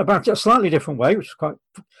CAS went about it a slightly different way, which is quite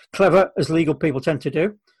clever, as legal people tend to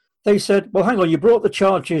do. They said, well, hang on, you brought the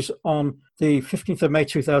charges on the 15th of May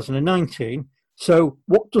 2019, so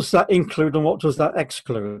what does that include and what does that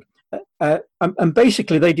exclude? And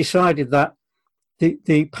basically they decided that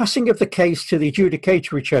the passing of the case to the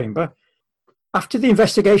adjudicatory chamber, after the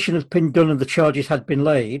investigation had been done and the charges had been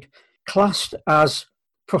laid, classed as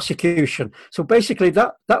prosecution. So basically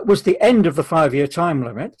that was the end of the 5-year time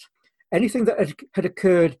limit, anything that had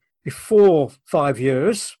occurred before 5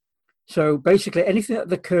 years, so basically anything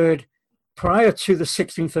that occurred prior to the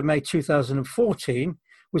 16th of May 2014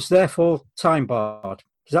 was therefore time barred.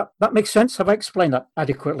 Does that make sense? Have I explained that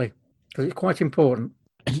adequately? Because it's quite important.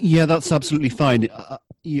 Yeah, that's absolutely fine.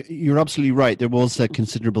 You're absolutely right. There was a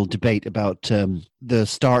considerable debate about the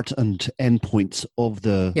start and end points of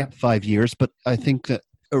the 5 years, but I think that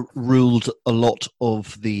ruled a lot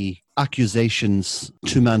of the accusations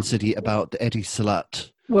to Man City about the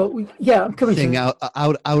Etisalat I'm coming thing to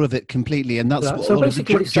out of it completely, and that's what so a lot of the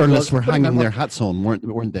basically journalists were hanging their hats on,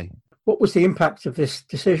 weren't they? What was the impact of this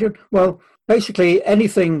decision? Well, basically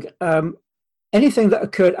anything that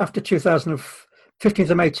occurred after 15th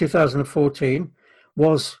of May 2014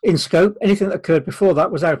 was in scope. Anything that occurred before that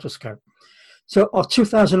was out of scope. So our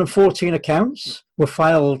 2014 accounts were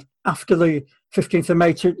filed after the 16th of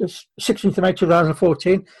May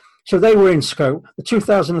 2014. So they were in scope. The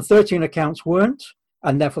 2013 accounts weren't,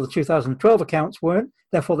 and therefore the 2012 accounts weren't.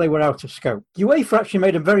 Therefore they were out of scope. UEFA actually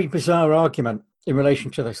made a very bizarre argument in relation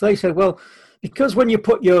to this. They said, well, because when you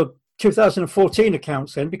put your 2014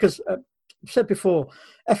 accounts in, because I said before,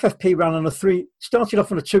 FFP ran on started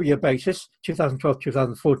off on a 2-year basis, 2012,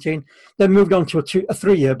 2014, then moved on to a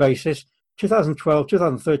 3-year basis, 2012,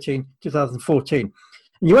 2013, 2014.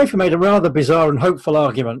 And UEFA made a rather bizarre and hopeful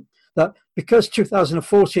argument that because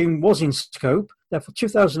 2014 was in scope, therefore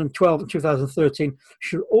 2012 and 2013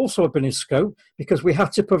 should also have been in scope because we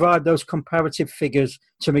had to provide those comparative figures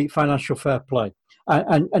to meet financial fair play.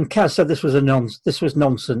 And CAS said this was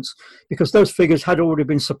nonsense because those figures had already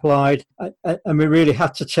been supplied, and we really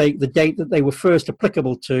had to take the date that they were first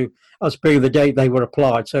applicable to as being the date they were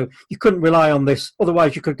applied. So you couldn't rely on this;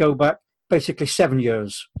 otherwise, you could go back basically 7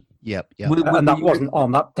 years. Yep. And that wasn't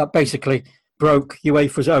on that. That basically broke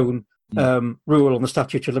UEFA's own rule on the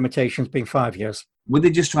statute of limitations being 5 years. Were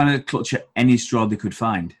they just trying to clutch at any straw they could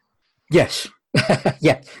find? Yes.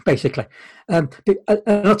 Yeah, basically. And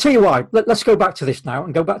I'll tell you why. Let's go back to this now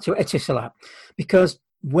and go back to Etisalat. Because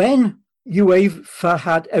when UEFA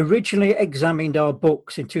had originally examined our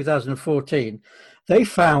books in 2014, they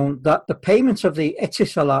found that the payment of the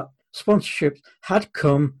Etisalat sponsorship had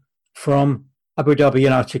come from Abu Dhabi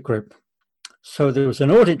United Group. So there was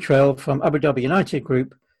an audit trail from Abu Dhabi United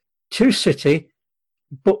Group to City,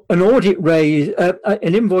 but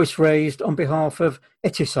an invoice raised on behalf of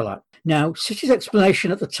Etisalat. Now, City's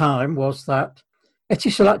explanation at the time was that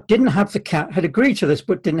Etisalat didn't have the cash, had agreed to this,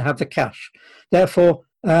 but didn't have the cash. Therefore,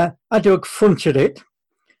 ADUG fronted it,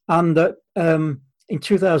 and that in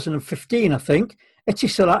 2015, I think,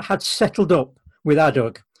 Etisalat had settled up with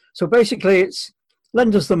ADUG. So basically, it's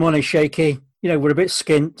lend us the money, shaky, we're a bit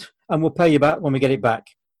skint, and we'll pay you back when we get it back.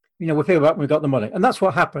 We'll pay you back when we got the money. And that's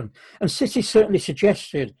what happened. And City certainly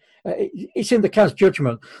suggested, it's in the CAS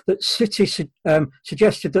judgment, that City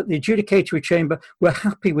suggested that the adjudicatory chamber were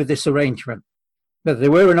happy with this arrangement. Whether they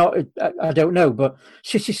were or not, I don't know, but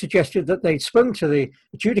City suggested that they'd spoken to the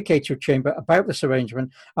adjudicatory chamber about this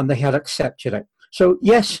arrangement and they had accepted it. So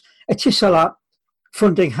yes, Etisalat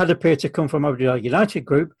funding had appeared to come from Abu Dhabi United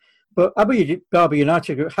Group, but Abu Dhabi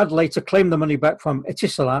United Group had later claimed the money back from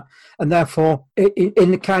Etisalat, and therefore,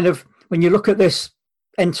 in the kind of, when you look at this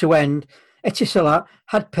end to end, Etisalat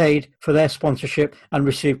had paid for their sponsorship and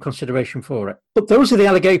received consideration for it. But those are the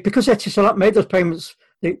allegations, because Etisalat made those payments,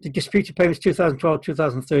 the disputed payments 2012,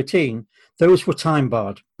 2013, those were time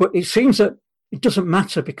barred. But it seems that it doesn't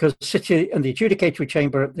matter because City and the adjudicatory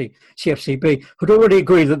chamber at the CFCB had already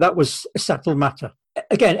agreed that that was a settled matter.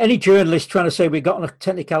 Again, any journalist trying to say we got on a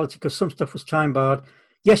technicality because some stuff was time barred.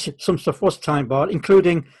 Yes, some stuff was time barred,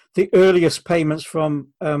 including the earliest payments from,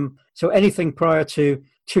 so anything prior to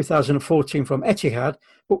 2014 from Etihad.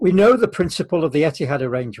 But we know the principle of the Etihad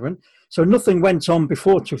arrangement. So nothing went on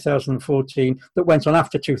before 2014 that went on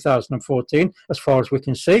after 2014, as far as we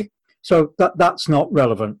can see. So that's not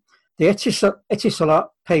relevant. The Etisalat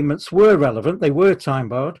payments were relevant. They were time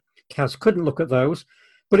barred. CAS couldn't look at those.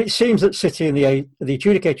 But it seems that City and the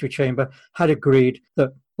adjudicatory chamber had agreed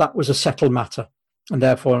that that was a settled matter and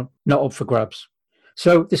therefore not up for grabs.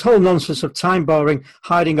 So this whole nonsense of time barring,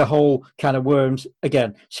 hiding a whole can of worms,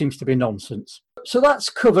 again, seems to be nonsense. So that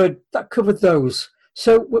covered those.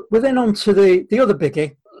 So we're then on to the other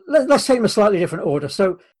biggie. Let's take them in a slightly different order.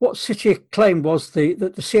 So what City claimed was that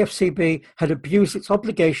the CFCB had abused its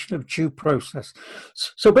obligation of due process.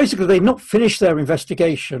 So basically, they'd not finished their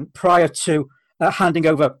investigation prior to handing it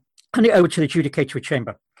over to the adjudicatory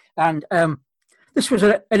chamber. And this was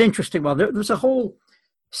an interesting one. There was a whole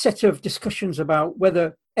set of discussions about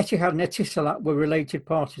whether Etihad and Etisalat were related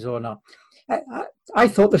parties or not. I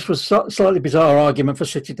thought this was a slightly bizarre argument for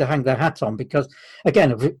City to hang their hat on because,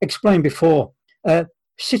 again, I've explained before,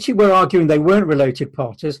 City were arguing they weren't related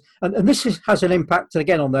parties, and this has an impact,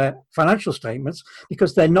 again, on their financial statements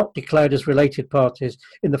because they're not declared as related parties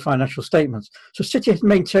in the financial statements. So City has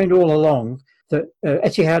maintained all along that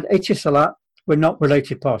Etihad, Etisalat were not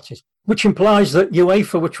related parties, which implies that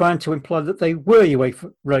UEFA were trying to imply that they were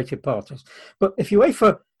UEFA related parties. But if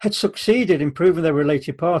UEFA had succeeded in proving they're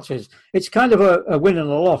related parties, it's kind of a win and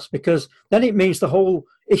a loss because then it means the whole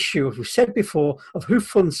issue, as we said before, of who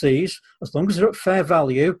funds these, as long as they're at fair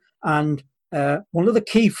value. And one of the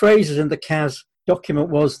key phrases in the CAS document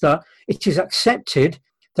was that it is accepted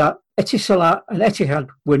that Etisalat and Etihad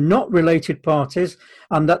were not related parties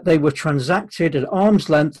and that they were transacted at arm's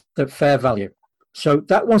length at fair value. So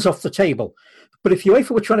that one's off the table. But if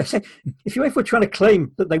UEFA were trying to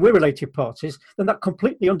claim that they were related parties, then that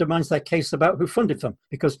completely undermines their case about who funded them.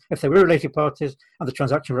 Because if they were related parties and the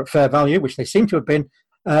transaction were at fair value, which they seem to have been,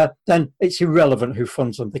 then it's irrelevant who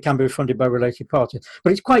funds them. They can be funded by related parties.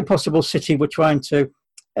 But it's quite possible City were trying to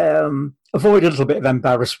avoid a little bit of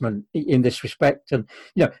embarrassment in this respect. And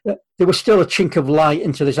there was still a chink of light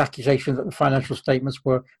into this accusation that the financial statements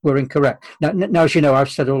were incorrect. Now, as you know, I've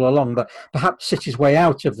said all along that perhaps City's way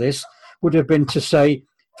out of this would have been to say,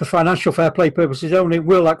 for financial fair play purposes only,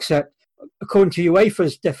 we'll accept, according to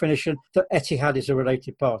UEFA's definition, that Etihad is a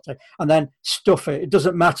related party, and then stuff it. It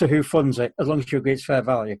doesn't matter who funds it, as long as you agree it's fair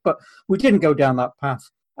value. But we didn't go down that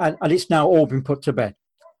path, and it's now all been put to bed.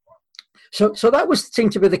 So that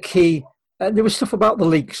seemed to be the key. There was stuff about the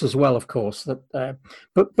leaks as well, of course.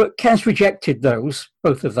 But CAS rejected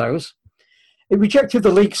both of those. It rejected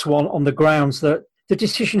the leaks one on the grounds that the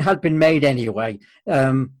decision had been made anyway.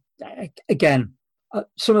 Again,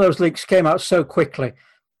 some of those leaks came out so quickly.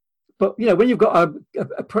 But, when you've got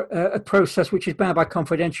a process which is bound by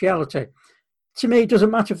confidentiality, to me, it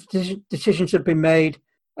doesn't matter if decisions have been made.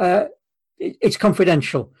 It's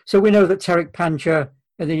confidential. So we know that Tariq Panja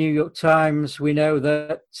in the New York Times, we know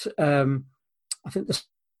that I think the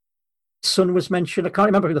Sun was mentioned. I can't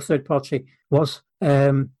remember who the third party was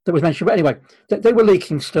that was mentioned. But anyway, they were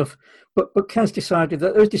leaking stuff. But CAS decided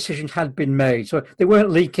that those decisions had been made. So they weren't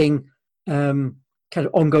leaking kind of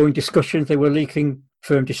ongoing discussions. They were leaking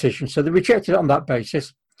firm decisions. So they rejected it on that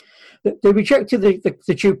basis. They rejected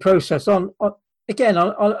the due process on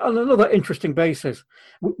another interesting basis,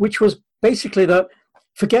 which was basically that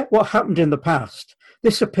forget what happened in the past.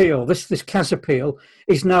 This appeal, this CAS appeal,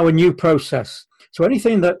 is now a new process. So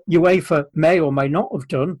anything that UEFA may or may not have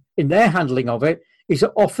done in their handling of it is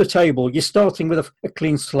off the table. You're starting with a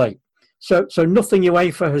clean slate. So nothing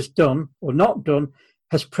UEFA has done or not done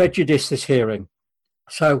has prejudiced this hearing.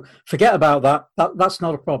 So forget about that. That's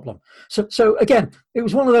not a problem. So again, it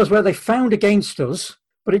was one of those where they found against us,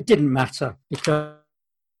 but it didn't matter because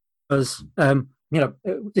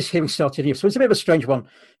this hearing started here. So it's a bit of a strange one,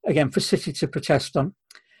 again, for City to protest on.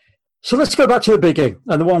 So let's go back to the biggie,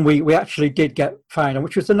 and the one we actually did get fined on,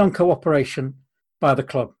 which was the non-cooperation by the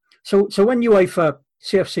club. So when UEFA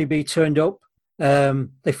CFCB turned up,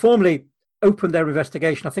 they formally opened their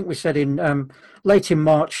investigation. I think we said late in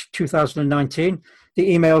March 2019, the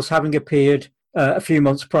emails having appeared a few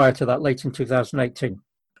months prior to that, late in 2018.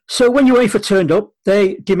 So when UEFA turned up,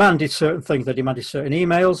 they demanded certain things. They demanded certain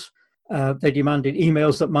emails. They demanded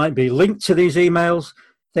emails that might be linked to these emails.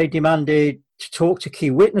 They demanded to talk to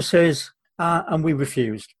key witnesses, and we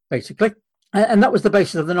refused, basically. And that was the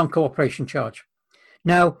basis of the non-cooperation charge.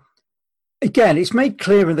 Now, again, it's made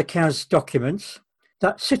clear in the CAS documents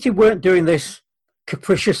that City weren't doing this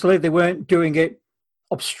capriciously. They weren't doing it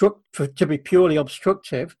to be purely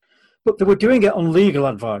obstructive, but they were doing it on legal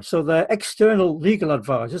advice. So their external legal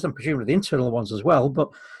advisors, and presumably the internal ones as well, but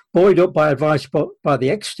buoyed up by advice by the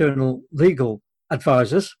external legal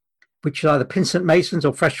advisors, which are either Pinsent Masons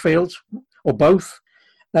or Freshfields or both,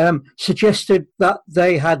 suggested that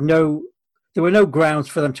there were no grounds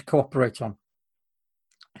for them to cooperate on.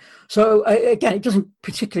 So again, it doesn't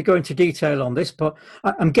particularly go into detail on this, but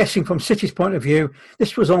I'm guessing from City's point of view,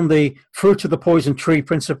 this was on the fruit of the poison tree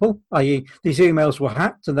principle, i.e. these emails were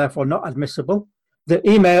hacked and therefore not admissible. The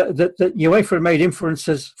email that UEFA made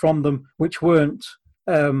inferences from them which weren't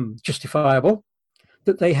justifiable,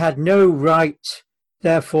 that they had no right,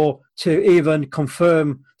 therefore, to even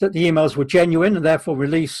confirm that the emails were genuine and therefore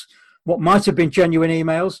release what might have been genuine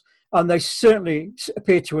emails. And they certainly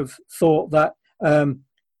appear to have thought that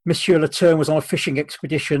Monsieur Latourne was on a fishing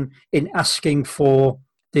expedition in asking for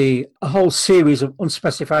a whole series of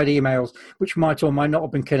unspecified emails, which might or might not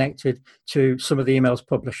have been connected to some of the emails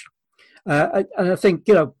published. And I think,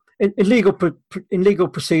 in legal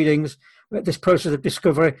proceedings, this process of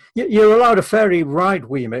discovery. You're allowed a fairly wide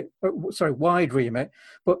remit,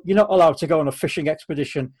 but you're not allowed to go on a fishing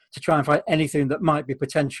expedition to try and find anything that might be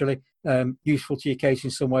potentially useful to your case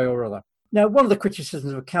in some way or other. Now, one of the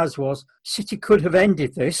criticisms of CAS was City could have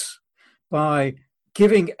ended this by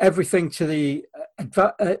giving everything to the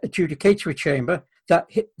adjudicatory chamber that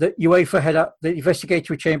UEFA the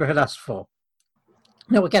investigatory chamber had asked for.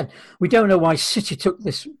 Now, again, we don't know why City took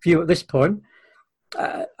this view at this point.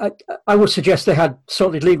 I would suggest they had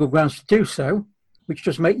solid legal grounds to do so, which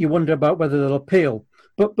does make you wonder about whether they'll appeal.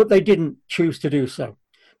 But they didn't choose to do so.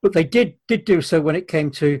 But they did do so when it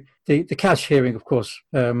came to the CAS hearing, of course,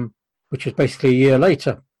 which was basically a year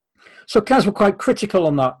later. So CAS were quite critical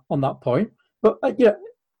on that point. But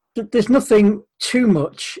there's nothing too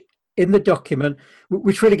much in the document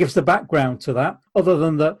which really gives the background to that, other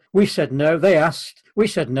than that we said no, they asked, we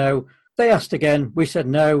said no, they asked again, we said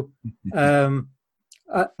no, and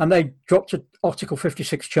they dropped an Article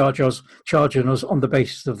 56 charging us on the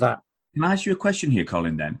basis of that. Can I ask you a question here,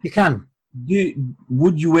 Colin, then? You can.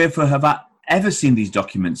 Would UEFA have ever seen these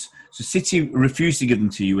documents? So City refused to give them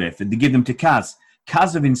to UEFA, they give them to CAS.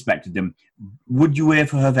 CAS have inspected them. Would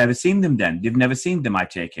UEFA have ever seen them then? They've never seen them, I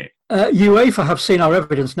take it. UEFA have seen our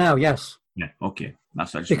evidence now, yes. Yeah, okay.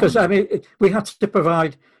 That's what because we had to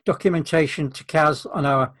provide documentation to CAS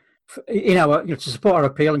to support our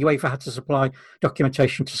appeal, and UEFA had to supply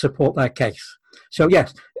documentation to support their case. So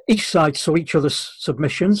yes, each side saw each other's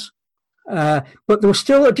submissions, but there was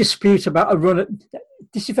still a dispute about a run.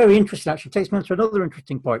 This is very interesting, actually. It takes me on to another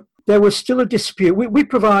interesting point. There was still a dispute. We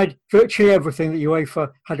provide virtually everything that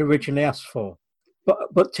UEFA had originally asked for,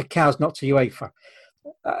 but to CAS, not to UEFA.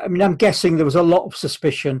 I mean, I'm guessing there was a lot of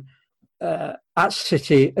suspicion at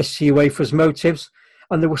City as to UEFA's motives,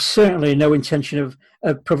 and there was certainly no intention of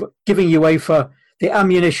giving UEFA the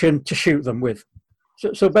ammunition to shoot them with.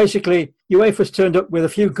 So basically, UEFA's turned up with a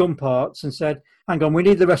few gun parts and said, hang on, we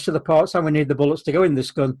need the rest of the parts and we need the bullets to go in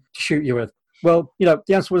this gun to shoot you with. Well, the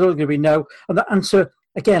answer was always going to be no. And the answer,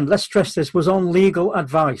 again, let's stress this, was on legal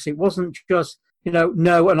advice. It wasn't just,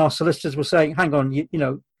 no, and our solicitors were saying, hang on, you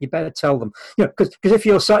better tell them. Because if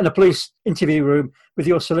you're sat in a police interview room with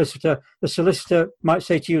your solicitor, the solicitor might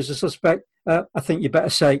say to you as a suspect, I think you better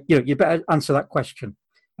say, you better answer that question.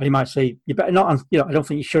 And he might say, you better not, I don't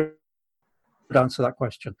think you should answer that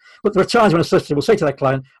question. But there are times when a solicitor will say to their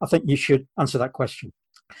client, I think you should answer that question.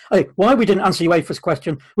 Why we didn't answer UEFA's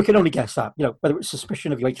question, we can only guess that. Whether it was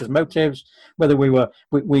suspicion of UEFA's motives, whether it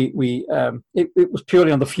was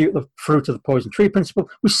purely on the fruit of the poison tree principle.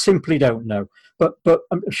 We simply don't know. But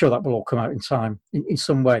I'm sure that will all come out in time, in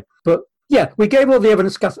some way. But yeah, we gave all the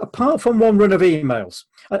evidence, apart from one run of emails,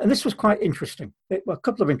 and this was quite interesting. A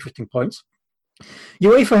couple of interesting points.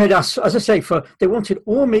 UEFA had asked, as I say, they wanted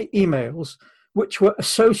all emails which were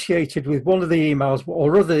associated with one of the emails, or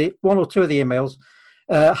one or two of the emails.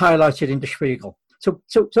 Highlighted in Der Spiegel.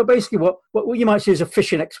 So basically what you might see is a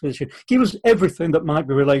fishing expedition. Give us everything that might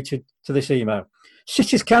be related to this email.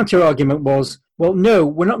 City's counter argument was, well, no,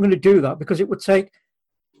 we're not going to do that because it would take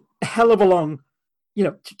a hell of a long,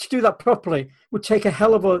 to do that properly would take a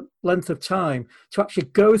hell of a length of time to actually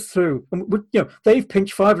go through. And they've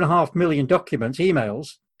pinched 5.5 million documents.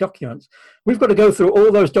 We've got to go through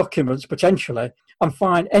all those documents potentially and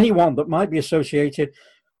find anyone that might be associated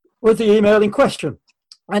with the email in question.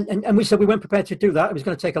 And we said we weren't prepared to do that. It was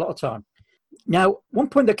going to take a lot of time. Now, one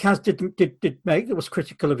point that CAS did make that was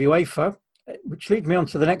critical of UEFA, which leads me on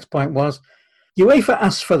to the next point, was UEFA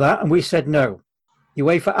asked for that and we said no.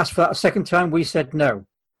 UEFA asked for that a second time, we said no.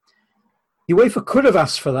 UEFA could have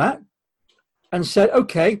asked for that and said,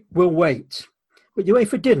 okay, we'll wait. But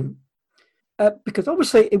UEFA didn't. Because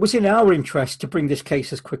obviously it was in our interest to bring this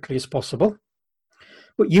case as quickly as possible.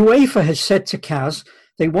 But UEFA has said to CAS,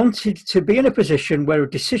 they wanted to be in a position where a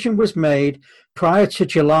decision was made prior to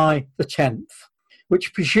July the 10th,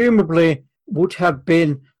 which presumably would have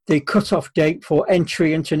been the cut-off date for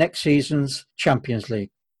entry into next season's Champions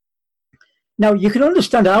League. Now, you can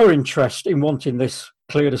understand our interest in wanting this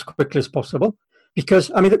cleared as quickly as possible,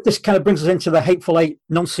 because, this kind of brings us into the Hateful Eight,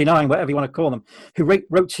 Noncy Nine, whatever you want to call them, who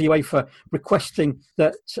wrote to UEFA requesting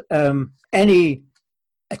that any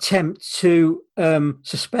attempt to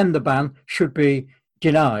suspend the ban should be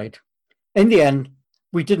denied. In the end,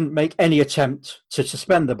 we didn't make any attempt to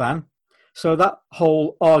suspend the ban, so that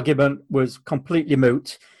whole argument was completely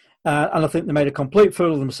moot, and I think they made a complete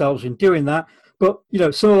fool of themselves in doing that. But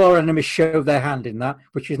some of our enemies showed their hand in that,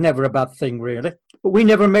 which is never a bad thing, really. But we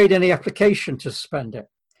never made any application to suspend it,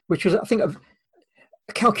 which was, I think, a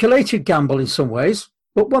calculated gamble in some ways,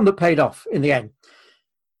 but one that paid off in the end.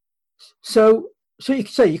 So you can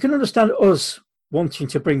say, you can understand us wanting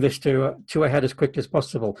to bring this to a head as quickly as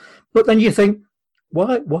possible. But then you think,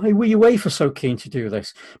 why were UEFA so keen to do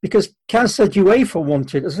this? Because CAS said UEFA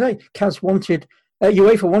wanted, as I say,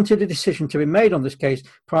 UEFA wanted a decision to be made on this case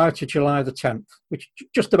prior to July the 10th, which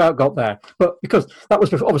just about got there. But because that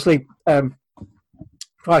was obviously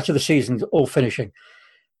prior to the season all finishing.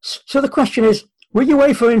 So the question is, were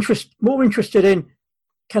UEFA more interested in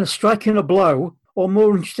kind of striking a blow or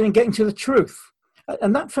more interested in getting to the truth?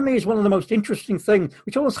 And that for me is one of the most interesting things,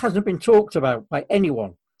 which almost hasn't been talked about by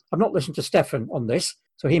anyone. I've not listened to Stefan on this,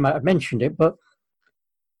 so he might have mentioned it, but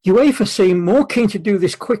UEFA seem more keen to do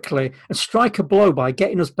this quickly and strike a blow by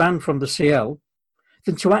getting us banned from the CL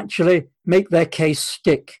than to actually make their case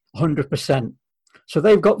stick 100%. So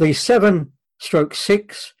they've got these 7/6,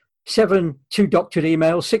 7 2-doctored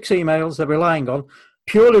emails, 6 emails they're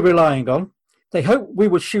purely relying on. They hoped we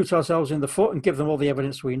would shoot ourselves in the foot and give them all the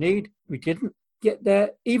evidence we need. We didn't get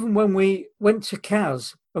there. Even when we went to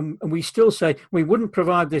CAS and we still say we wouldn't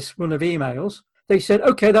provide this run of emails, they said,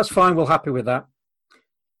 okay, that's fine, we're happy with that.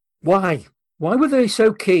 Why? Why were they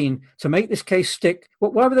so keen to make this case stick?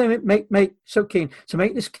 Why were they make so keen to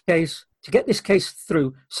make this case, to get this case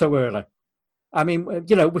through so early? I mean,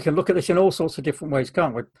 we can look at this in all sorts of different ways,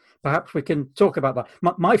 can't we? Perhaps we can talk about that.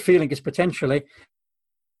 My feeling is potentially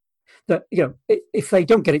that, if they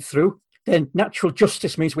don't get it through, then natural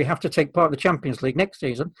justice means we have to take part in the Champions League next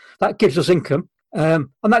season. That gives us income, and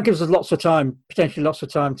that gives us potentially lots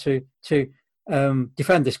of time to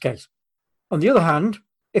defend this case. On the other hand,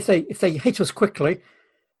 if they hit us quickly,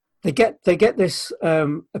 they get this.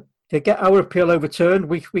 They get our appeal overturned.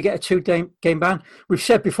 We get a 2-game ban. We've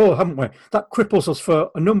said before, haven't we? That cripples us for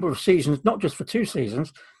a number of seasons, not just for 2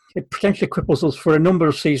 seasons. It potentially cripples us for a number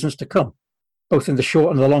of seasons to come, both in the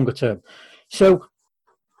short and the longer term. So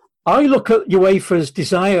I look at UEFA's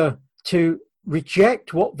desire to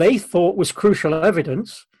reject what they thought was crucial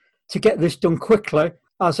evidence to get this done quickly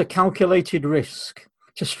as a calculated risk,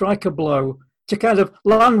 to strike a blow, to kind of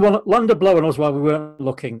land a blow on us while we weren't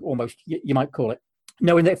looking, almost, you might call it,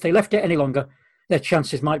 knowing that if they left it any longer, their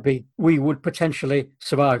chances might be we would potentially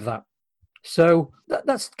survive that. So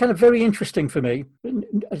that's kind of very interesting for me.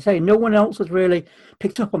 I say no one else has really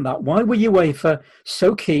picked up on that. Why were UEFA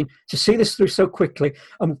so keen to see this through so quickly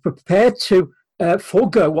and prepared to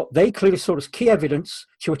forego what they clearly saw as key evidence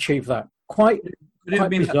to achieve that? Quite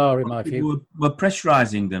bizarre in my view. We're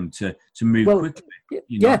pressurising them to move quickly.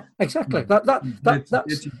 Yeah, exactly.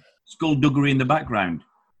 That's skullduggery in the background.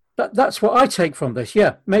 That's what I take from this.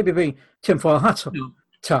 Yeah, maybe being tinfoil hat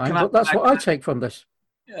time, but that's what I take from this.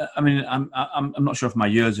 I mean, I'm not sure if my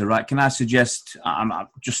years are right. Can I suggest? I've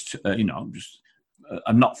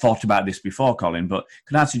not thought about this before, Colin, but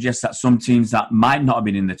can I suggest that some teams that might not have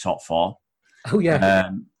been in the top 4,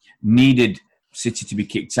 needed City to be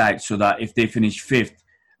kicked out, so that if they finish 5th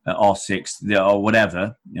or 6th or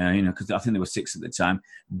whatever, because I think they were 6th at the time,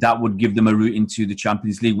 that would give them a route into the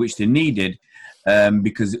Champions League, which they needed,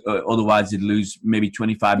 because otherwise they'd lose maybe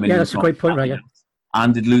 25 million. Yeah, that's a great point, right? Yeah.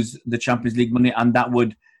 And they'd lose the Champions League money, and that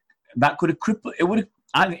could have crippled. It would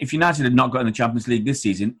have, if United had not got in the Champions League this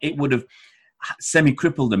season, it would have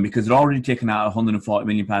semi-crippled them, because they're already taken out a £140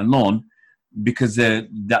 million loan, because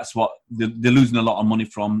that's what they're losing a lot of money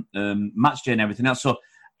from match day and everything else. So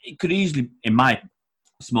it could easily, in my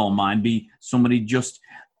small mind, be somebody just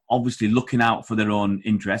obviously looking out for their own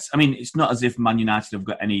interests. I mean, it's not as if Man United have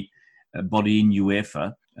got any body in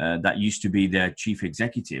UEFA that used to be their chief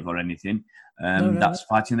executive or anything. That's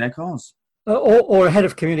fighting their cause. Or a head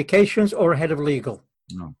of communications or a head of legal.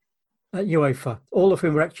 No. At UEFA, all of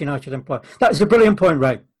whom were ex-United employees. That is a brilliant point,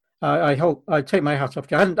 Ray. I take my hat off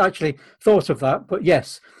to you. I hadn't actually thought of that, but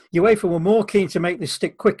yes, UEFA were more keen to make this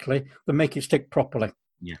stick quickly than make it stick properly.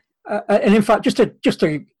 Yeah. And in fact, just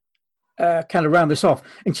to kind of round this off,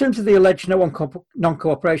 in terms of the alleged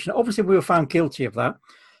non-cooperation, obviously we were found guilty of that,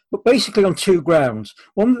 but basically on 2 grounds.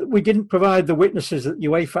 One, we didn't provide the witnesses that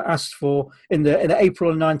UEFA asked for in the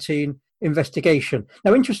April 19 investigation.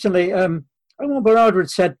 Now, interestingly, Omar Barada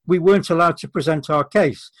had said we weren't allowed to present our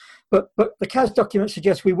case, but the CAS document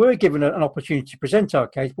suggests we were given an opportunity to present our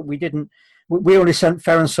case, but we didn't. We only sent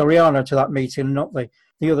Ferran Soriano to that meeting, not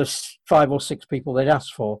the other 5 or 6 people they'd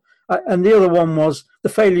asked for. And the other one was the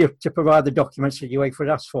failure to provide the documents that UEFA had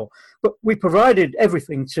asked for. But we provided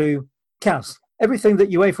everything to CAS. Everything that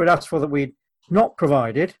UEFA had asked for that we'd not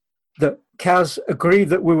provided, that CAS agreed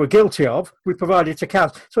that we were guilty of, we provided to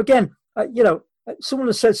CAS. So again, someone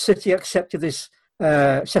has said City accepted this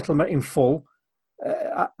settlement in full.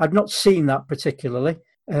 I've not seen that particularly.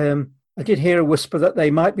 I did hear a whisper that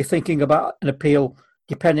they might be thinking about an appeal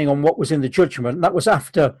depending on what was in the judgment. That was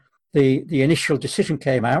after the initial decision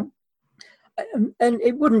came out. and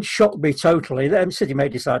it wouldn't shock me totally. City may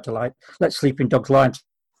decide to let sleeping dogs lie and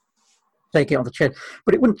take it on the chin,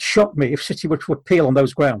 but it wouldn't shock me if City would appeal on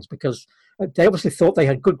those grounds, because they obviously thought they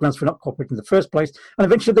had good grounds for not cooperating in the first place, and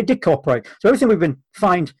eventually they did cooperate. So everything we've been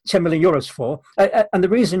fined €10 million for, and the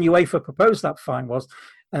reason UEFA proposed that fine was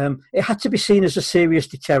it had to be seen as a serious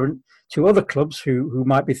deterrent to other clubs who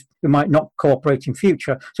might not cooperate in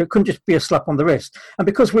future. So it couldn't just be a slap on the wrist. And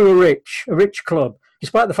because we were a rich club,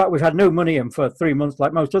 despite the fact we've had no money in for 3 months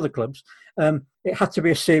like most other clubs, it had to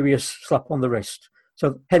be a serious slap on the wrist.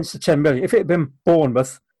 So hence the 10 million. If it had been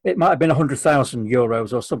Bournemouth, it might have been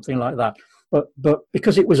 €100,000 or something like that. But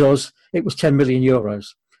because it was us, it was 10 million euros.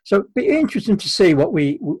 So it'd be interesting to see what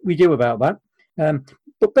we do about that.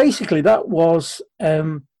 But basically, that was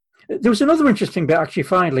there was another interesting bit. Actually,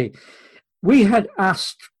 finally, we had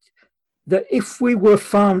asked that if we were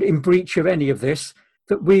found in breach of any of this,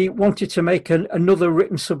 that we wanted to make another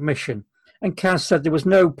written submission. And CAS said there was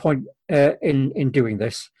no point in doing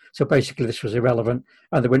this. So basically, this was irrelevant,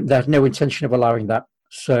 and they had no intention of allowing that.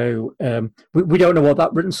 So we don't know what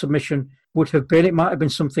that written submission would have been. It might have been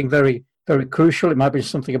something very, very crucial. It might have been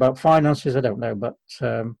something about finances. I don't know. But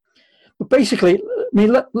basically, I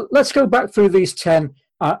mean, let's go back through these 10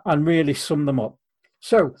 and really sum them up.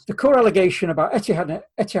 So the core allegation about Etihad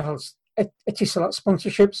Etisalat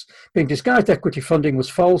sponsorships being disguised equity funding was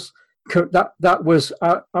false. That was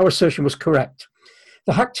our assertion was correct.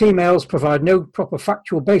 The hacked emails provide no proper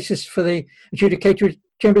factual basis for the adjudicatory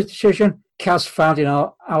chamber's decision. CAS found in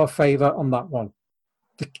our favour on that one.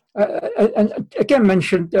 And again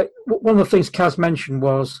mentioned, one of the things CAS mentioned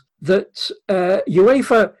was that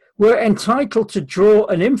UEFA were entitled to draw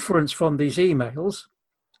an inference from these emails,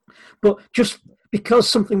 but just because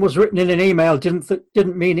something was written in an email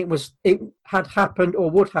didn't mean it had happened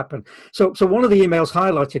or would happen. So one of the emails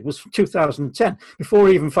highlighted was from 2010, before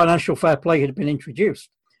even financial fair play had been introduced.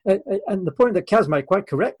 And the point that CAS made quite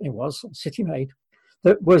correctly was, City made,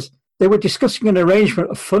 that was they were discussing an arrangement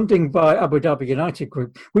of funding by Abu Dhabi United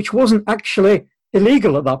Group, which wasn't actually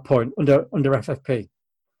illegal at that point under FFP.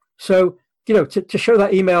 So, to show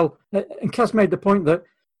that email, and CAS made the point that,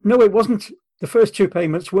 no, it wasn't. The first two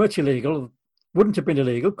payments weren't illegal, wouldn't have been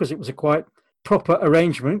illegal because it was a quite proper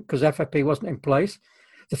arrangement because FFP wasn't in place.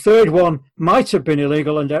 The third one might have been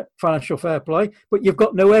illegal under financial fair play, but you've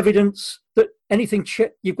got no evidence that anything,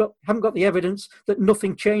 haven't got the evidence that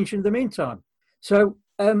nothing changed in the meantime. So,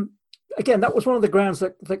 again, that was one of the grounds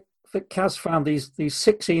that CAS found these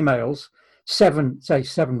 6 emails,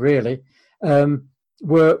 seven really,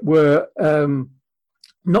 were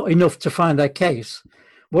not enough to find their case,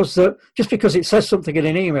 was that just because it says something in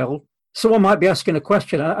an email, someone might be asking a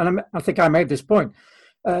question, and I think I made this point.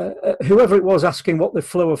 Whoever it was asking what the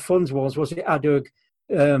flow of funds was it ADUG,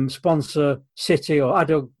 sponsor City, or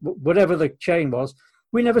ADUG, whatever the chain was,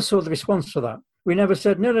 we never saw the response to that. We never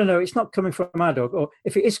said, no, it's not coming from ADUG, or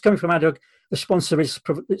if it is coming from ADUG, the sponsor is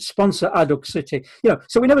sponsor ADUG City.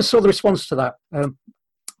 So we never saw the response to that,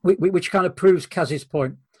 which kind of proves CAS's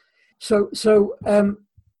point. So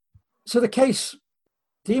the case,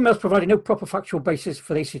 the emails provided no proper factual basis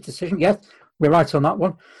for the EC's decision. Yes, we're right on that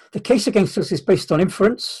one. The case against us is based on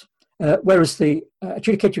inference, whereas the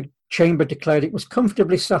adjudicator chamber declared it was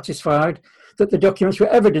comfortably satisfied that the documents were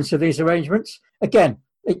evidence of these arrangements. Again,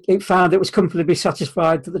 it found it was comfortably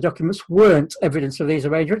satisfied that the documents weren't evidence of these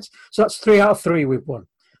arrangements. So that's 3 out of 3 we've won.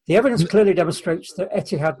 The evidence clearly demonstrates that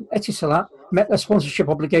Etisalat met their sponsorship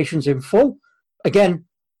obligations in full. Again,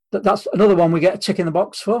 that's another one we get a tick in the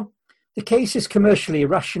box for. The case is commercially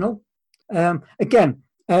irrational. Again,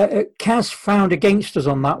 CAS found against us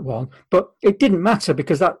on that one, but it didn't matter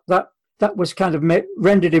because that was kind of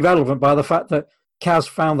rendered irrelevant by the fact that CAS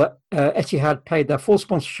found that Etihad paid their full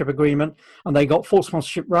sponsorship agreement and they got full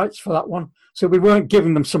sponsorship rights for that one. So we weren't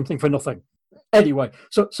giving them something for nothing. Anyway,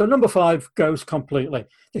 so number 5 goes completely.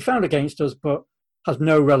 They found against us, but has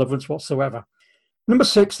no relevance whatsoever. Number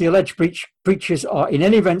 6, the alleged breaches are in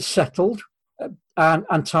any event settled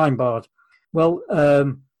and time barred. Well,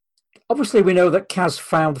 obviously we know that CAS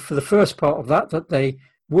found for the first part of that they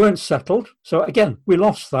weren't settled. So again, we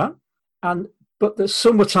lost that, but that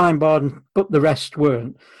some were time barred, but the rest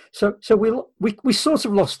weren't. So we sort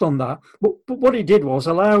of lost on that. But what he did was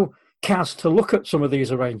allow CAS to look at some of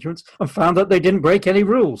these arrangements and found that they didn't break any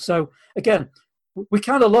rules. So again, we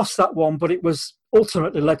kind of lost that one, but it was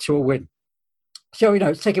ultimately led to a win. So,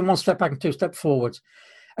 it's taking 1 step back and 2 steps forwards.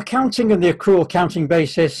 Accounting and the accrual counting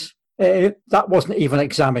basis, that wasn't even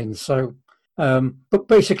examined. So, but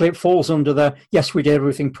basically it falls under the, yes, we did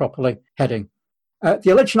everything properly heading. The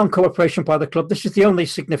alleged non-cooperation by the club, this is the only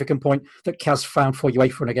significant point that CAS found for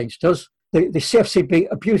UEFA and against us. the CFCB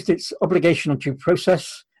abused its obligation on due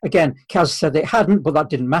process. Again, CAS said it hadn't, but that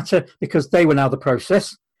didn't matter because they were now the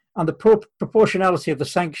process. And the proportionality of the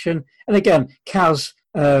sanction, and again, CAS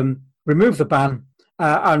removed the ban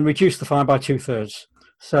and reduced the fine by 2/3.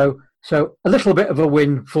 So a little bit of a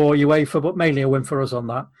win for UEFA, but mainly a win for us on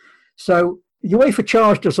that. So UEFA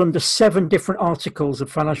charged us under 7 different articles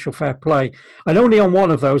of financial fair play, and only on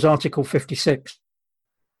one of those, Article 56,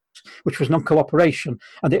 which was non-cooperation.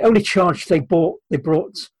 And the only charge they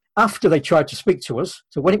brought after they tried to speak to us.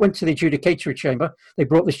 So when it went to the adjudicatory chamber, they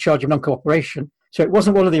brought this charge of non-cooperation. So it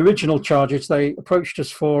wasn't one of the original charges they approached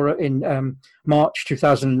us for in March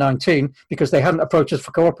 2019 because they hadn't approached us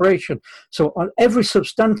for cooperation. So on every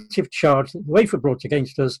substantive charge that UEFA brought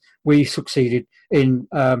against us, we succeeded in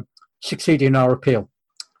our appeal.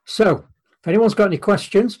 So if anyone's got any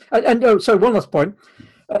questions, so one last point.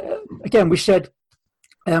 Again, we said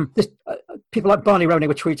people like Barney Roney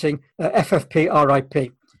were tweeting FFP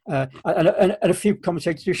RIP. And a few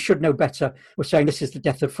commentators who should know better were saying this is the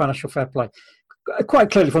death of financial fair play. Quite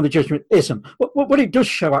clearly from the judgment isn't. What it does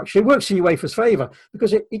show actually works in UEFA's favour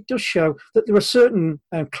because it does show that there are certain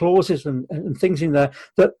clauses and things in there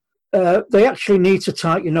that they actually need to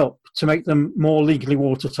tighten up to make them more legally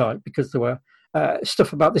watertight because there were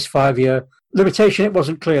stuff about this 5-year limitation. It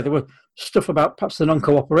wasn't clear. There were stuff about perhaps the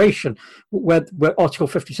non-cooperation where Article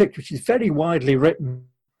 56, which is very widely written.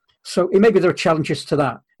 So maybe there are challenges to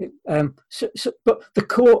that. But the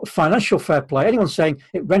core financial fair play, anyone saying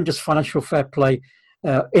it renders financial fair play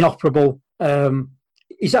inoperable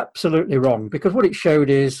is absolutely wrong because what it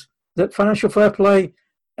showed is that financial fair play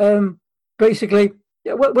basically,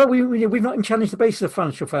 we've not even challenged the basis of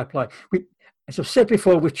financial fair play. As I've said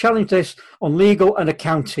before, we've challenged this on legal and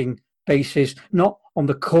accounting basis, not on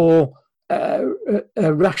the core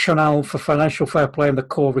rationale for financial fair play and the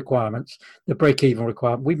core requirements, the break-even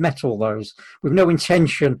requirement. We've met all those. We've no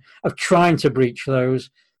intention of trying to breach those.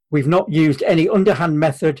 We've not used any underhand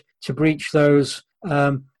method to breach those.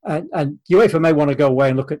 And UEFA may want to go away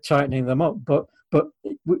and look at tightening them up, but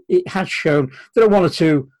it has shown there are one or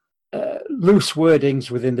two loose wordings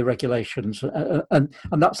within the regulations, and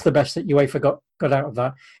that's the best that UEFA got out of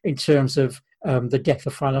that in terms of the death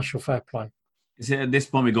of financial fair play. At this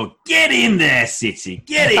point, we go, get in there, City,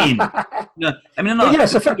 get in. No, I mean,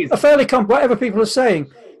 yes, a fairly whatever people are saying,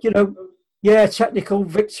 technical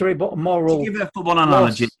victory, but a moral. To give a football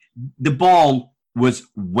analogy, the ball was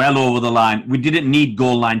well over the line. We didn't need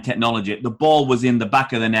goal line technology. The ball was in the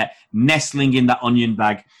back of the net, nestling in that onion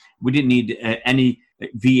bag. We didn't need any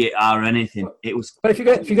VAR or anything. It was. But if you're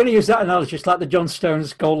going to use that analogy, it's like the John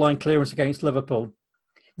Stones goal line clearance against Liverpool.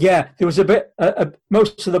 Yeah, there was a bit.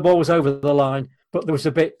 Most of the ball was over the line, but there was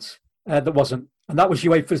a bit that wasn't, and that was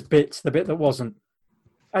UEFA's bit, the bit that wasn't.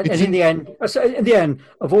 And in the end,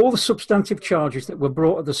 of all the substantive charges that were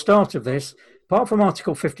brought at the start of this, apart from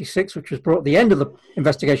Article 56, which was brought at the end of the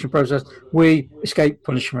investigation process, we escaped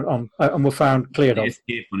punishment on and were found cleared of.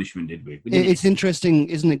 Escaped punishment, did we? It's interesting,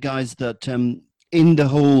 isn't it, guys, that in the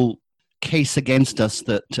whole case against us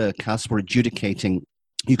that CAS were adjudicating,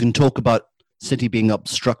 you can talk about City being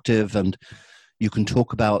obstructive and you can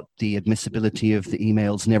talk about the admissibility of the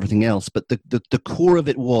emails and everything else, but the core of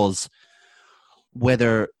it was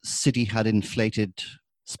whether City had inflated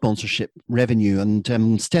sponsorship revenue.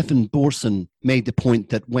 And Stefan Borson made the point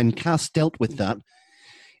that when CAS dealt with that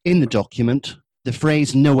in the document, the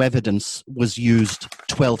phrase no evidence was used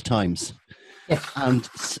 12 times. Yeah. And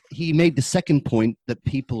he made the second point that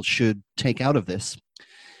people should take out of this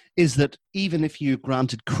is that even if you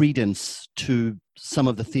granted credence to some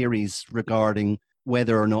of the theories regarding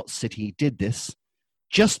whether or not City did this,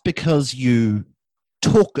 just because you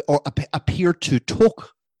talk or appear to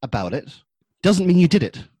talk about it doesn't mean you did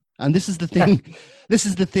it. And this is the thing. This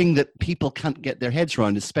is the thing that people can't get their heads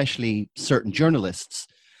around, especially certain journalists,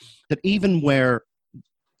 that even where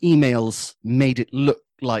emails made it look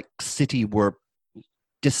like City were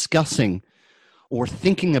discussing or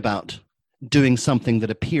thinking about doing something that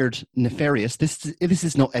appeared nefarious, this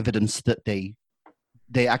is not evidence that they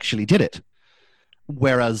actually did it.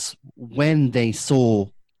 Whereas when they saw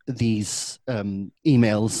these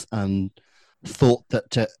emails and thought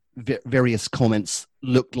that various comments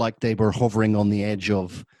looked like they were hovering on the edge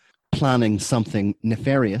of planning something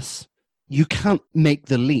nefarious, you can't make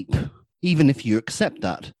the leap, even if you accept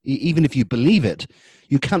that, even if you believe it,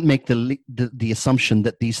 you can't make the assumption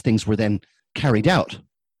that these things were then carried out.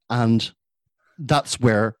 And that's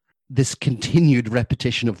where this continued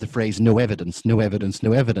repetition of the phrase no evidence, no evidence,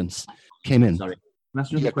 no evidence came in. Sorry.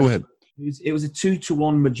 Go ahead. It was a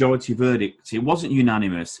 2-1 majority verdict. It wasn't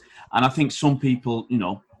unanimous. And I think some people,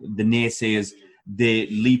 the naysayers, they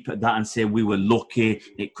leap at that and say we were lucky,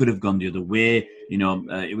 it could have gone the other way.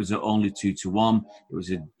 It was only 2-1. It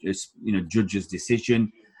was a judge's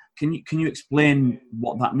decision. Can you explain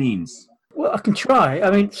what that means? Well, I can try. I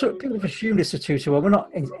mean, so people have assumed it's a 2-1. We're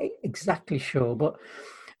not exactly sure, but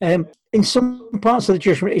in some parts of the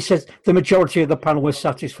judgment, it says the majority of the panel was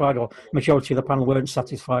satisfied, or majority of the panel weren't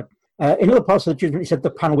satisfied. In other parts of the judgment, it said the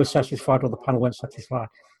panel was satisfied or the panel weren't satisfied.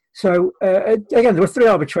 So again, there were 3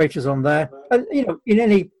 arbitrators on there, and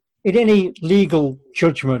in any legal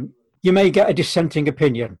judgment, you may get a dissenting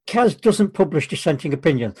opinion. CAS doesn't publish dissenting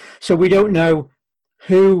opinions, so we don't know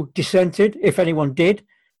who dissented, if anyone did,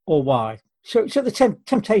 or why. So the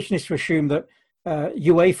temptation is to assume that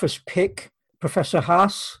UEFA's pick, Professor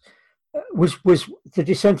Haas, was the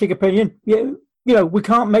dissenting opinion. We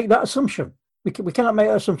can't make that assumption. We cannot make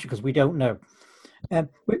that assumption because we don't know.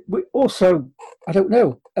 We also, I don't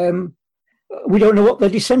know. We don't know what they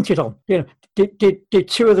dissented on. Did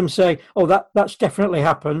 2 of them say, "Oh, that's definitely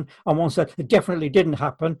happened," and one said it definitely didn't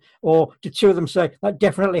happen, or did 2 of them say that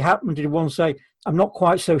definitely happened? Did one say, "I'm not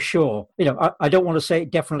quite so sure"? I don't want to say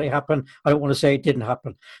it definitely happened. I don't want to say it didn't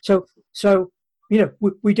happen. So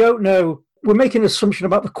we don't know. We're making an assumption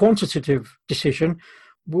about the quantitative decision.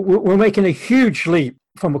 We're making a huge leap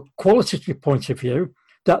from a qualitative point of view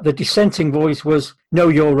that the dissenting voice was, "No,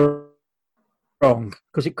 you're wrong,"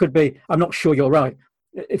 because it could be, "I'm not sure you're right,"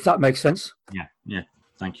 if that makes sense. Yeah.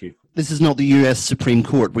 Thank you. This is not the US Supreme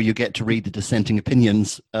Court where you get to read the dissenting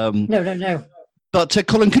opinions. No. But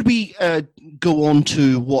Colin, could we go on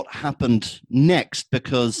to what happened next?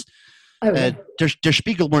 Because Der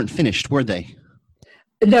Spiegel weren't finished, were they?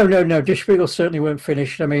 No. Der Spiegel certainly weren't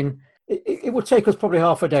finished. I mean, it would take us probably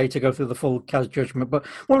half a day to go through the full CAS judgment. But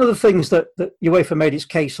one of the things that UEFA made its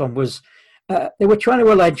case on was they were trying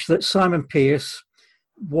to allege that Simon Pearce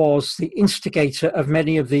was the instigator of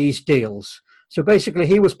many of these deals. So basically,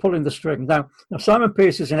 he was pulling the string. Now Simon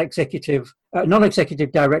Pearce is an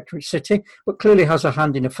non-executive director at City, but clearly has a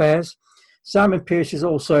hand in affairs. Simon Pearce is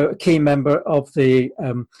also a key member of the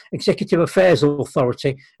Executive Affairs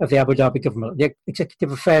Authority of the Abu Dhabi government. The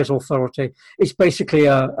Executive Affairs Authority is basically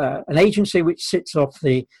an agency which sits off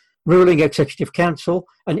the ruling Executive Council,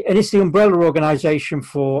 and it's the umbrella organisation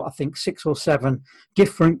for, I think, 6 or 7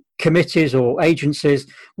 different committees or agencies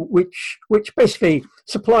which basically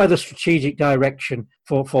supply the strategic direction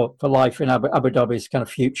for life in Abu Dhabi's kind of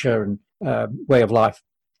future and way of life.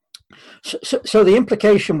 So the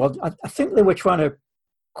implication was, I think they were trying to,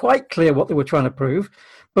 quite clear what they were trying to prove,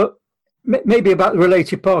 but maybe about the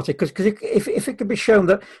related party, because if it could be shown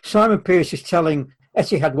that Simon Pearce is telling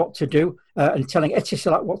Etihad what to do and telling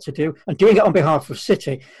Etisalat what to do and doing it on behalf of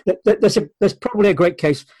City, there's probably a great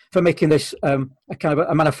case for making this a kind of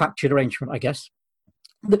a manufactured arrangement, I guess,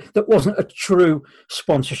 that wasn't a true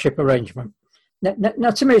sponsorship arrangement. Now,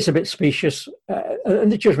 to me, it's a bit specious,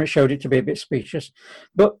 and the judgment showed it to be a bit specious.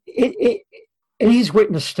 But in his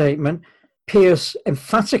witness statement, Pearce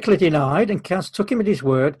emphatically denied, and CAS took him at his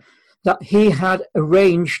word, that he had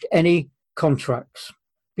arranged any contracts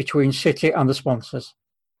between City and the sponsors.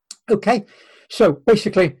 Okay, so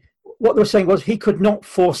basically what they were saying was he could not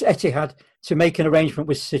force Etihad to make an arrangement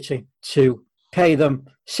with City to pay them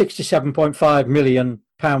 £67.5 million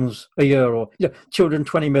a year, or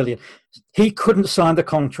 220 million. He couldn't sign the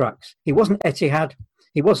contracts. He wasn't Etihad.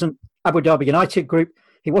 He wasn't Abu Dhabi United Group.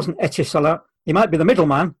 He wasn't Etisalat. He might be the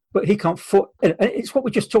middleman, but he can't it's what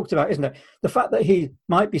we just talked about, isn't it? The fact that he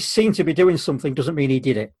might be seen to be doing something doesn't mean he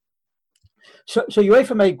did it. So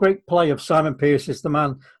UEFA made great play of Simon Pearce as the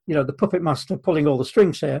man, the puppet master pulling all the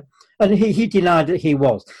strings here, and he denied that he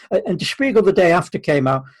was. And Der Spiegel, the day after, came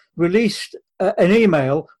out, released an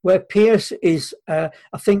email where Pearce is, I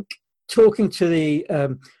think, talking to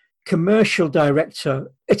the commercial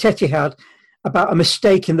director at Etihad about a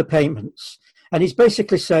mistake in the payments. And he's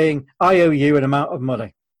basically saying, "I owe you an amount of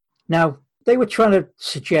money." Now, they were trying to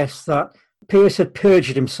suggest that Pearce had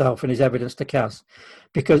perjured himself in his evidence to CAS,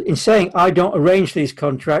 because in saying, "I don't arrange these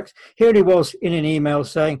contracts," here he was in an email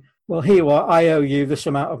saying, "Well, here you are, I owe you this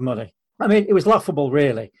amount of money." I mean, it was laughable,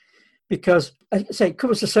 really, because, as I say, it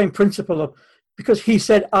covers the same principle of, because he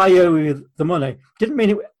said, "I owe you the money," didn't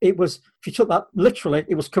mean it was, if you took that literally,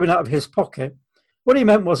 it was coming out of his pocket. What he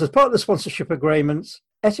meant was, as part of the sponsorship agreements,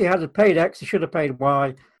 Etihad had paid X, he should have paid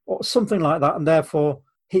Y, or something like that, and therefore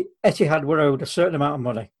Etihad were owed a certain amount of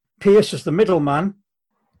money. Pearce, as the middleman,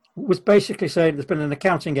 was basically saying there's been an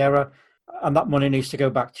accounting error and that money needs to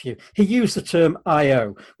go back to you. He used the term "I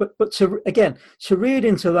owe," but to read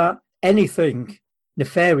into that anything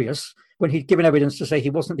nefarious when he'd given evidence to say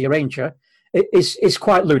he wasn't the arranger is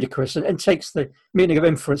quite ludicrous and takes the meaning of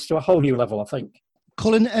inference to a whole new level, I think.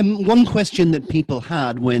 Colin, one question that people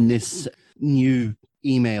had when this new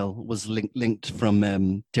email was linked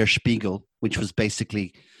from Der Spiegel, which was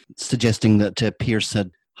basically suggesting that Pierce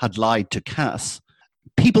had lied to CAS.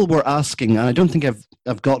 People were asking, and I don't think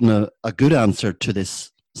I've gotten a good answer to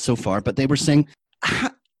this so far, but they were saying,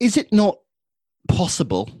 is it not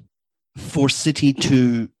possible for City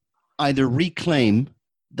to either reclaim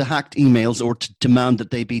the hacked emails or to demand that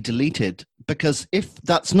they be deleted? Because if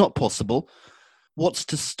that's not possible, what's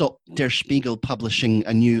to stop Der Spiegel publishing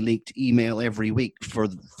a new leaked email every week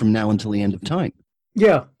from now until the end of time?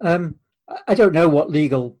 Yeah, I don't know what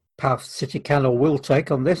legal path City can or will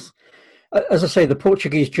take on this. As I say, the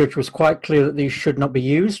Portuguese judge was quite clear that these should not be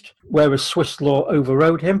used, whereas Swiss law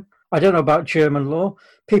overrode him. I don't know about German law.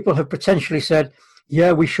 People have potentially said,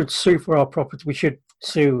 yeah, we should sue for our property. We should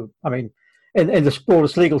sue, I mean, in the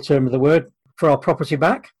broadest legal term of the word, for our property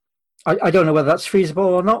back. I don't know whether that's feasible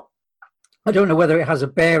or not. I don't know whether it has a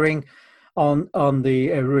bearing on the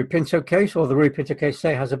Rui Pinto case, or the Rui Pinto case,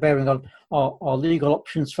 say, has a bearing on our legal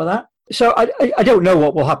options for that. So I don't know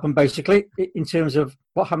what will happen, basically, in terms of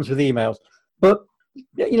what happens with emails. But,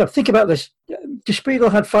 you know, think about this. Der Spiegel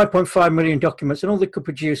had 5.5 million documents, and all they could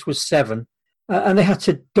produce was 7. And they had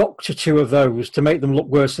to doctor 2 of those to make them look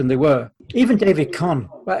worse than they were. Even David Conn.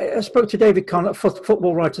 I spoke to David Conn at a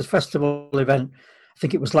Football Writers Festival event, I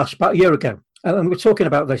think it was about a year ago. And we were talking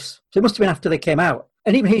about this. So it must have been after they came out.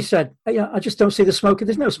 And even he said, hey, I just don't see the smoking.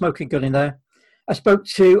 There's no smoking gun in there. I spoke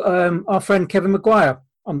to our friend Kevin Maguire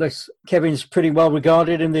on this. Kevin's pretty well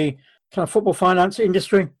regarded in the kind of football finance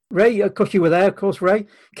industry. Ray, of course you were there, of course, Ray.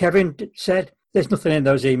 Kevin said there's nothing in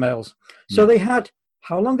those emails. So they had,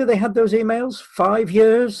 how long have they had those emails? 5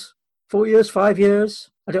 years? 4 years? 5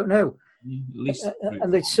 years? I don't know. At least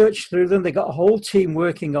and they searched through them. They got a whole team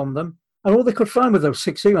working on them. And all they could find were those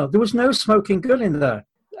 6 emails. There was no smoking gun in there.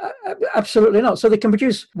 Absolutely not. So they can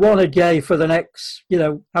produce 1 a day for the next, you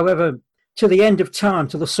know, however, to the end of time,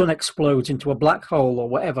 till the sun explodes into a black hole or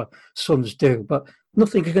whatever suns do. But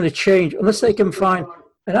nothing is going to change unless they can find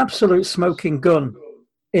an absolute smoking gun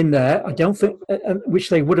in there. I don't think,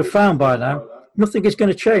 which they would have found by now. Nothing is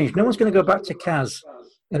going to change. No one's going to go back to CAS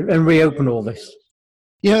and reopen all this.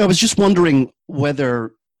 Yeah, I was just wondering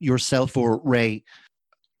whether yourself or Ray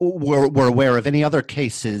were aware of any other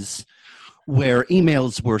cases where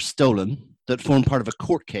emails were stolen that form part of a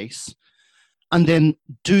court case, and then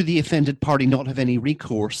do the offended party not have any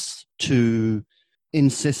recourse to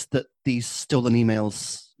insist that these stolen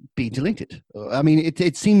emails be deleted? I mean,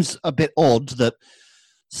 it seems a bit odd that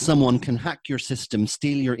someone can hack your system,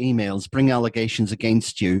 steal your emails, bring allegations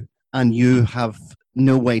against you, and you have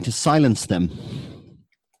no way to silence them,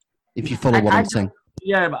 if you follow what I'm saying.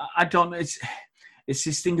 Yeah, but I don't. It's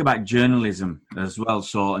this thing about journalism as well.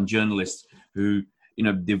 So, and journalists who, you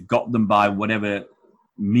know, they've got them by whatever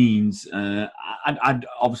means. I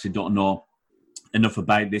obviously don't know enough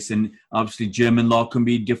about this, and obviously German law can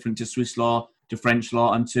be different to Swiss law, to French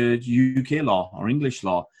law, and to UK law or English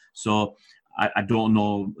law. So I don't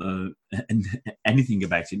know anything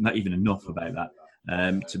about it, not even enough about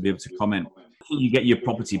that to be able to comment. You get your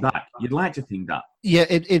property back. You'd like to think that. Yeah,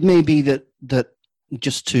 it may be that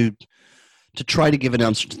just to try to give an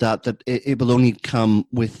answer to that it will only come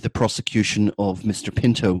with the prosecution of Mr.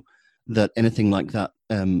 Pinto, that anything like that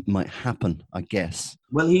might happen, I guess.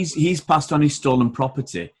 Well, he's passed on his stolen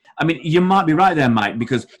property. I mean, you might be right there, Mike,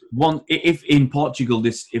 because if in Portugal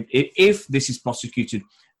if this is prosecuted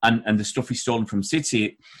and the stuff is stolen from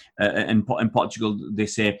City, in Portugal they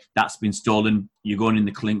say that's been stolen, you're going in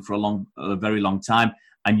the clink for a very long time,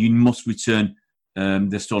 and you must return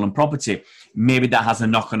the stolen property. Maybe that has a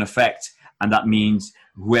knock-on effect, and that means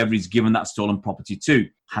whoever is given that stolen property to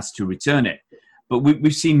has to return it. But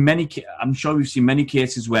we've seen I'm sure we've seen many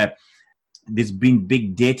cases where there's been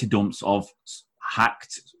big data dumps of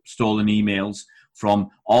hacked, stolen emails from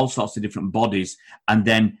all sorts of different bodies, and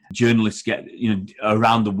then journalists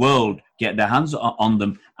around the world get their hands on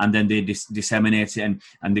them, and then they disseminate it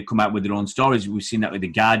and they come out with their own stories. We've seen that with The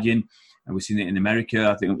Guardian, and we've seen it in America.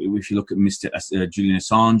 I think if you look at Mr. Julian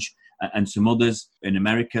Assange and some others in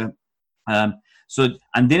America, and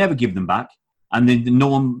they never give them back, and then no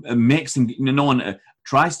one makes them. No one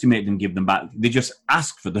tries to make them give them back. They just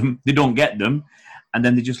ask for them. They don't get them, and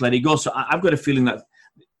then they just let it go. So I've got a feeling that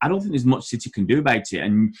I don't think there's much City can do about it.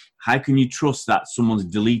 And how can you trust that someone's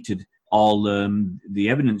deleted all the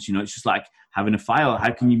evidence? You know, it's just like having a file.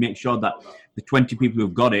 How can you make sure that the 20 people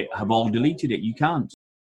who've got it have all deleted it? You can't.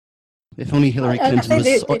 If only Hillary Clinton was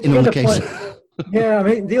in on the case. Yeah, I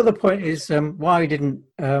mean, the other point is why didn't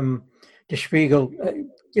Der Spiegel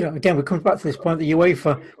again, we come back to this point, the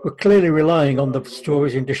UEFA were clearly relying on the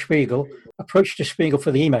stories in Der Spiegel, approached Der Spiegel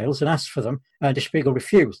for the emails and asked for them, and Der Spiegel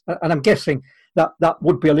refused. And I'm guessing that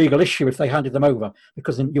would be a legal issue if they handed them over,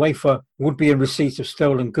 because then UEFA would be in receipt of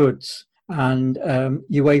stolen goods, and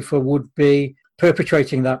UEFA would be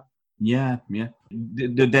perpetrating that. Yeah.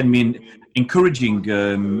 They'd mean encouraging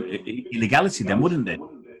illegality then, wouldn't they?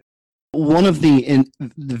 One of the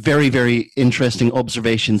very, very interesting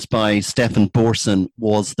observations by Stefan Borson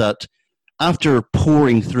was that after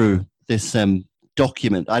pouring through this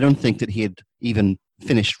document, I don't think that he had even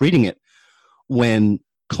finished reading it when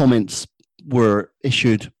comments were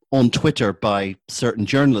issued on Twitter by certain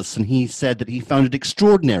journalists, and he said that he found it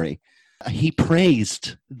extraordinary. He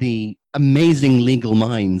praised the amazing legal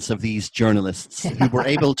minds of these journalists who were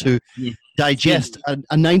able to digest a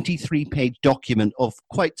 93-page document of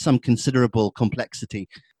quite some considerable complexity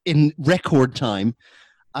in record time,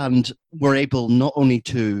 and were able not only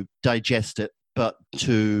to digest it, but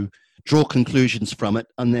to draw conclusions from it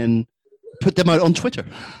and then put them out on Twitter.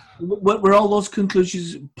 Were all those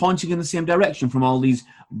conclusions pointing in the same direction from all these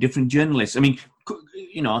different journalists? I mean,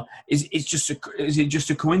 is it just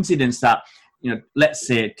a coincidence that, let's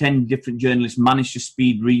say 10 different journalists managed to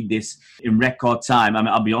speed read this in record time? I mean,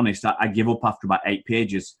 I'll be honest, I gave up after about 8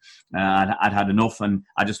 pages. I'd had enough, and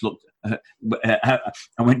I just looked. I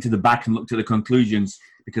went to the back and looked at the conclusions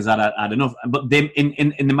because I'd had enough. But then,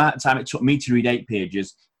 in the amount of time it took me to read 8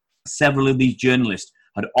 pages, several of these journalists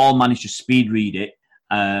had all managed to speed read it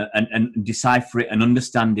and decipher it and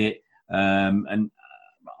understand it.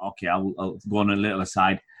 Okay, I'll go on a little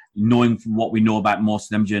aside. Knowing from what we know about most of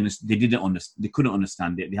them journalists, they couldn't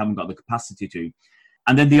understand it. They haven't got the capacity to,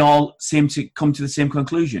 and then they all seem to come to the same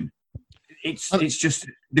conclusion. It's just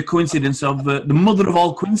the coincidence of the mother of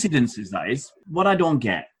all coincidences. That is what I don't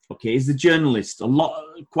get. Okay, is the journalists,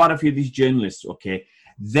 quite a few of these journalists. Okay,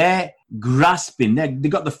 they're grasping. They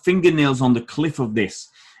got the fingernails on the cliff of this.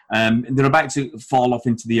 They're about to fall off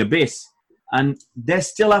into the abyss, and they're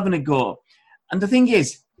still having a go. And the thing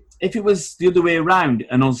is, if it was the other way around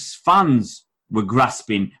and us fans were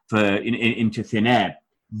grasping into thin air,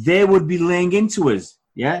 they would be laying into us,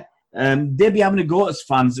 yeah? They'd be having a go at us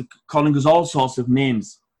fans, calling us all sorts of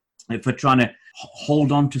names for trying to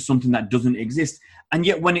hold on to something that doesn't exist. And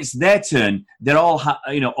yet when it's their turn, they're all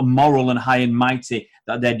moral and high and mighty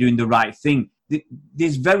that they're doing the right thing.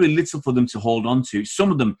 There's very little for them to hold on to.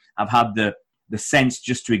 Some of them have had the sense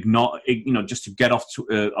just to ignore, just to get off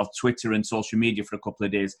Twitter and social media for a couple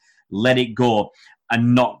of days, let it go,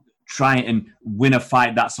 and not try and win a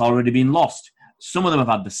fight that's already been lost. Some of them have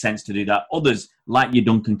had the sense to do that. Others, like your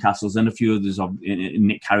Duncan Castles and a few others of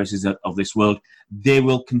Nick Harris's of this world, they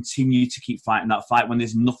will continue to keep fighting that fight when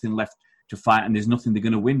there's nothing left to fight and there's nothing they're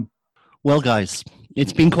going to win. Well, guys,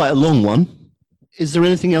 it's been quite a long one. Is there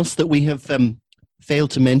anything else that we have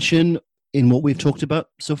failed to mention in what we've talked about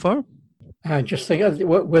so far? I just think,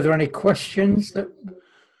 were there any questions that?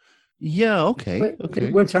 Yeah, okay.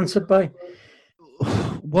 Weren't answered by.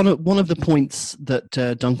 One of the points that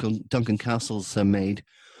Duncan Castles made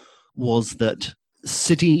was that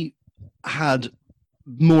City had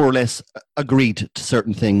more or less agreed to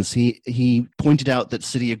certain things. He pointed out that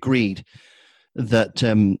City agreed that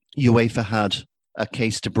UEFA had a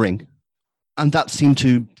case to bring, and that seemed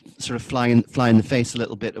to sort of fly in the face a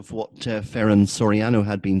little bit of what Ferran Soriano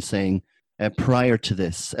had been saying prior to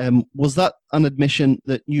this. Was that an admission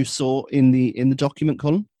that you saw in the document,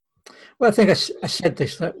 Colin? Well, I think I said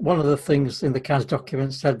this, that one of the things in the CAS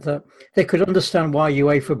document said that they could understand why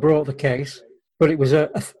UEFA brought the case, but it was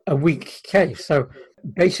a weak case. So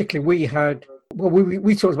basically we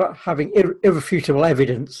talked about having irrefutable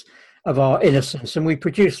evidence of our innocence, and we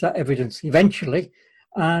produced that evidence eventually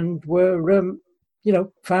and were,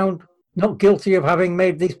 found not guilty of having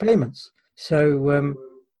made these payments. So,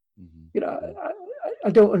 I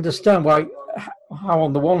don't understand how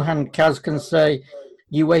on the one hand CAS can say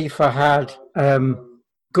UEFA had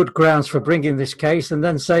good grounds for bringing this case and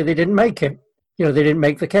then say they didn't make it. They didn't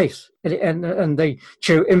make the case. And they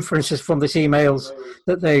drew inferences from these emails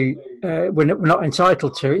that they were not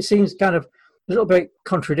entitled to. It seems kind of a little bit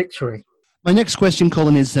contradictory. My next question,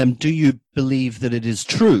 Colin, is do you believe that it is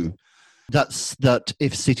true that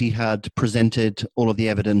if City had presented all of the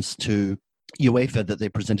evidence to UEFA that they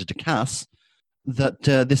presented to CAS, that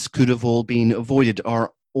this could have all been avoided,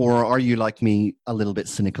 or are you like me a little bit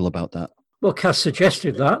cynical about that? Well, CAS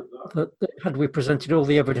suggested that had we presented all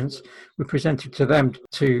the evidence we presented to them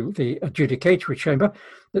to the adjudicatory chamber,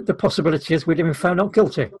 that the possibility is we'd have been found not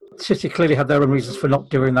guilty. City clearly had their own reasons for not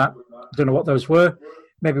doing that. I don't know what those were.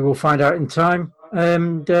 Maybe we'll find out in time.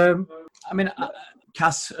 And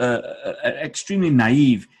CAS are extremely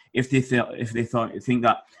naive if they think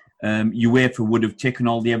that UEFA would have taken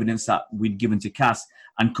all the evidence that we'd given to CAS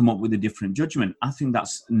and come up with a different judgment. I think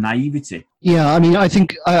that's naivety. Yeah, I mean, I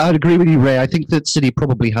think I'd agree with you, Ray. I think that City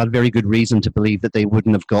probably had very good reason to believe that they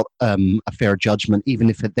wouldn't have got a fair judgment, even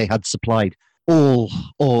if they had supplied all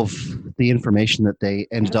of the information that they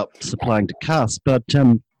ended up supplying to CAS. But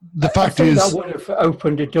the fact is, that would have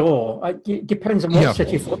opened a door. It depends on what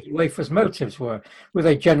City thought UEFA's motives were. Were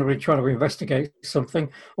they generally trying to investigate something,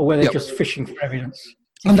 or were they just fishing for evidence?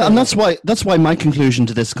 And that's why my conclusion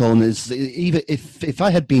to this, Colin, is even if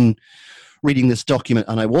I had been reading this document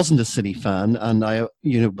and I wasn't a City fan, and I'd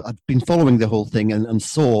been following the whole thing and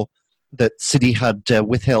saw that City had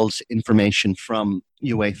withheld information from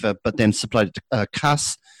UEFA, but then supplied it to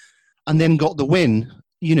CAS, and then got the win.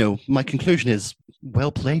 My conclusion is,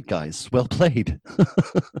 well played, guys. Well played.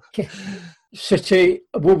 City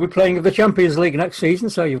will be playing in the Champions League next season,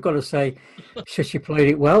 so you've got to say City played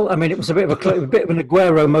it well. I mean, it was a bit of an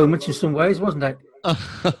Aguero moment in some ways, wasn't it?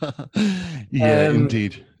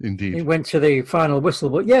 Indeed. It went to the final whistle,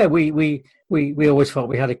 but we always thought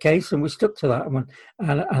we had a case, and we stuck to that.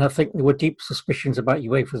 And I think there were deep suspicions about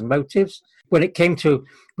UEFA's motives. We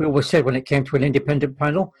always said when it came to an independent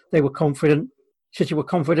panel, they were confident. City were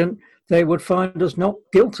confident they would find us not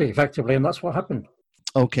guilty, effectively, and that's what happened.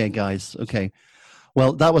 Okay, guys. Okay.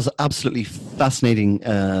 Well, that was absolutely fascinating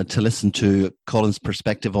to listen to Colin's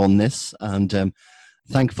perspective on this, and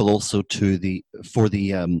thankful also for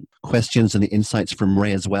the questions and the insights from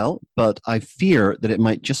Ray as well. But I fear that it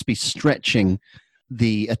might just be stretching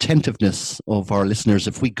the attentiveness of our listeners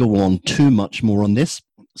if we go on too much more on this.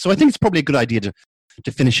 So I think it's probably a good idea to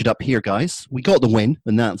finish it up here, guys. We got the win,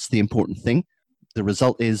 and that's the important thing. The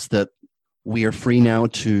result is that we are free now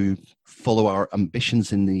to follow our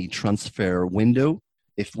ambitions in the transfer window,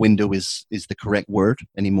 if window is the correct word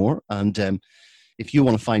anymore. And if you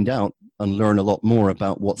want to find out and learn a lot more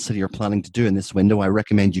about what City are planning to do in this window, I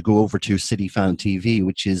recommend you go over to City Fan TV,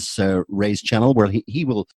 which is Ray's channel, where he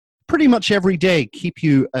will pretty much every day keep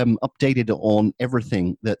you updated on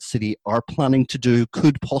everything that City are planning to do,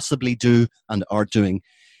 could possibly do, and are doing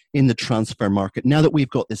in the transfer market, now that we've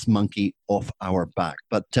got this monkey off our back.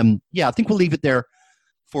 But I think we'll leave it there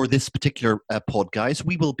for this particular pod, guys.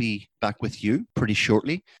 We will be back with you pretty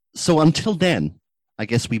shortly. So until then, I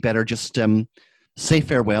guess we better just say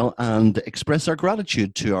farewell and express our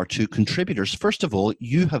gratitude to our two contributors. First of all,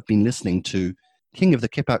 you have been listening to King of the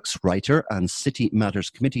Kippax writer and City Matters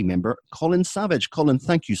Committee member, Colin Savage. Colin,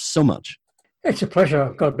 thank you so much. It's a pleasure.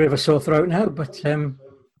 I've got a bit of a sore throat now, but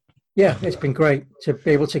it's been great to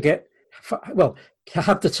be able to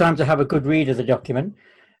have the time to have a good read of the document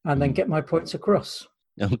and then get my points across.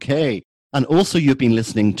 Okay. And also you've been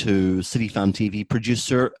listening to City Fan TV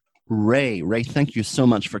producer Ray. Ray, thank you so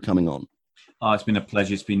much for coming on. Oh, it's been a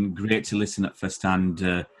pleasure. It's been great to listen at first hand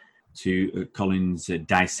to Colin's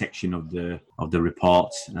dissection of the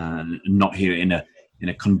report, not hear it in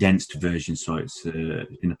a condensed version. So it's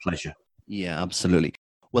been a pleasure. Yeah, absolutely.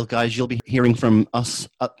 Well, guys, you'll be hearing from us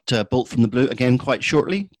at Bolt from the Blue again quite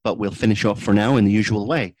shortly, but we'll finish off for now in the usual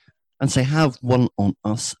way and say, have one on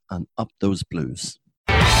us and up those Blues.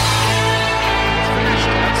 Finished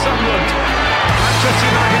at Sunderland. Manchester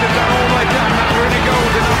United have done all they can. That really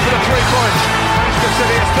gold enough for the 3 points. Manchester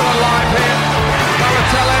City are still alive here.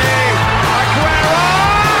 Balotelli, Aguero!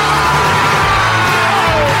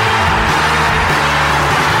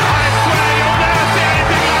 I swear you'll never see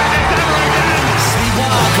anything like this ever again.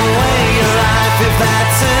 Walk away your life if that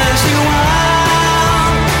turns you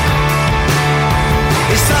on.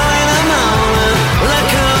 It's all in a moment,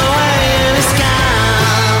 look away and it's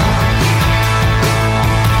gone.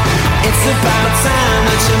 It's about time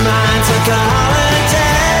that your mind took a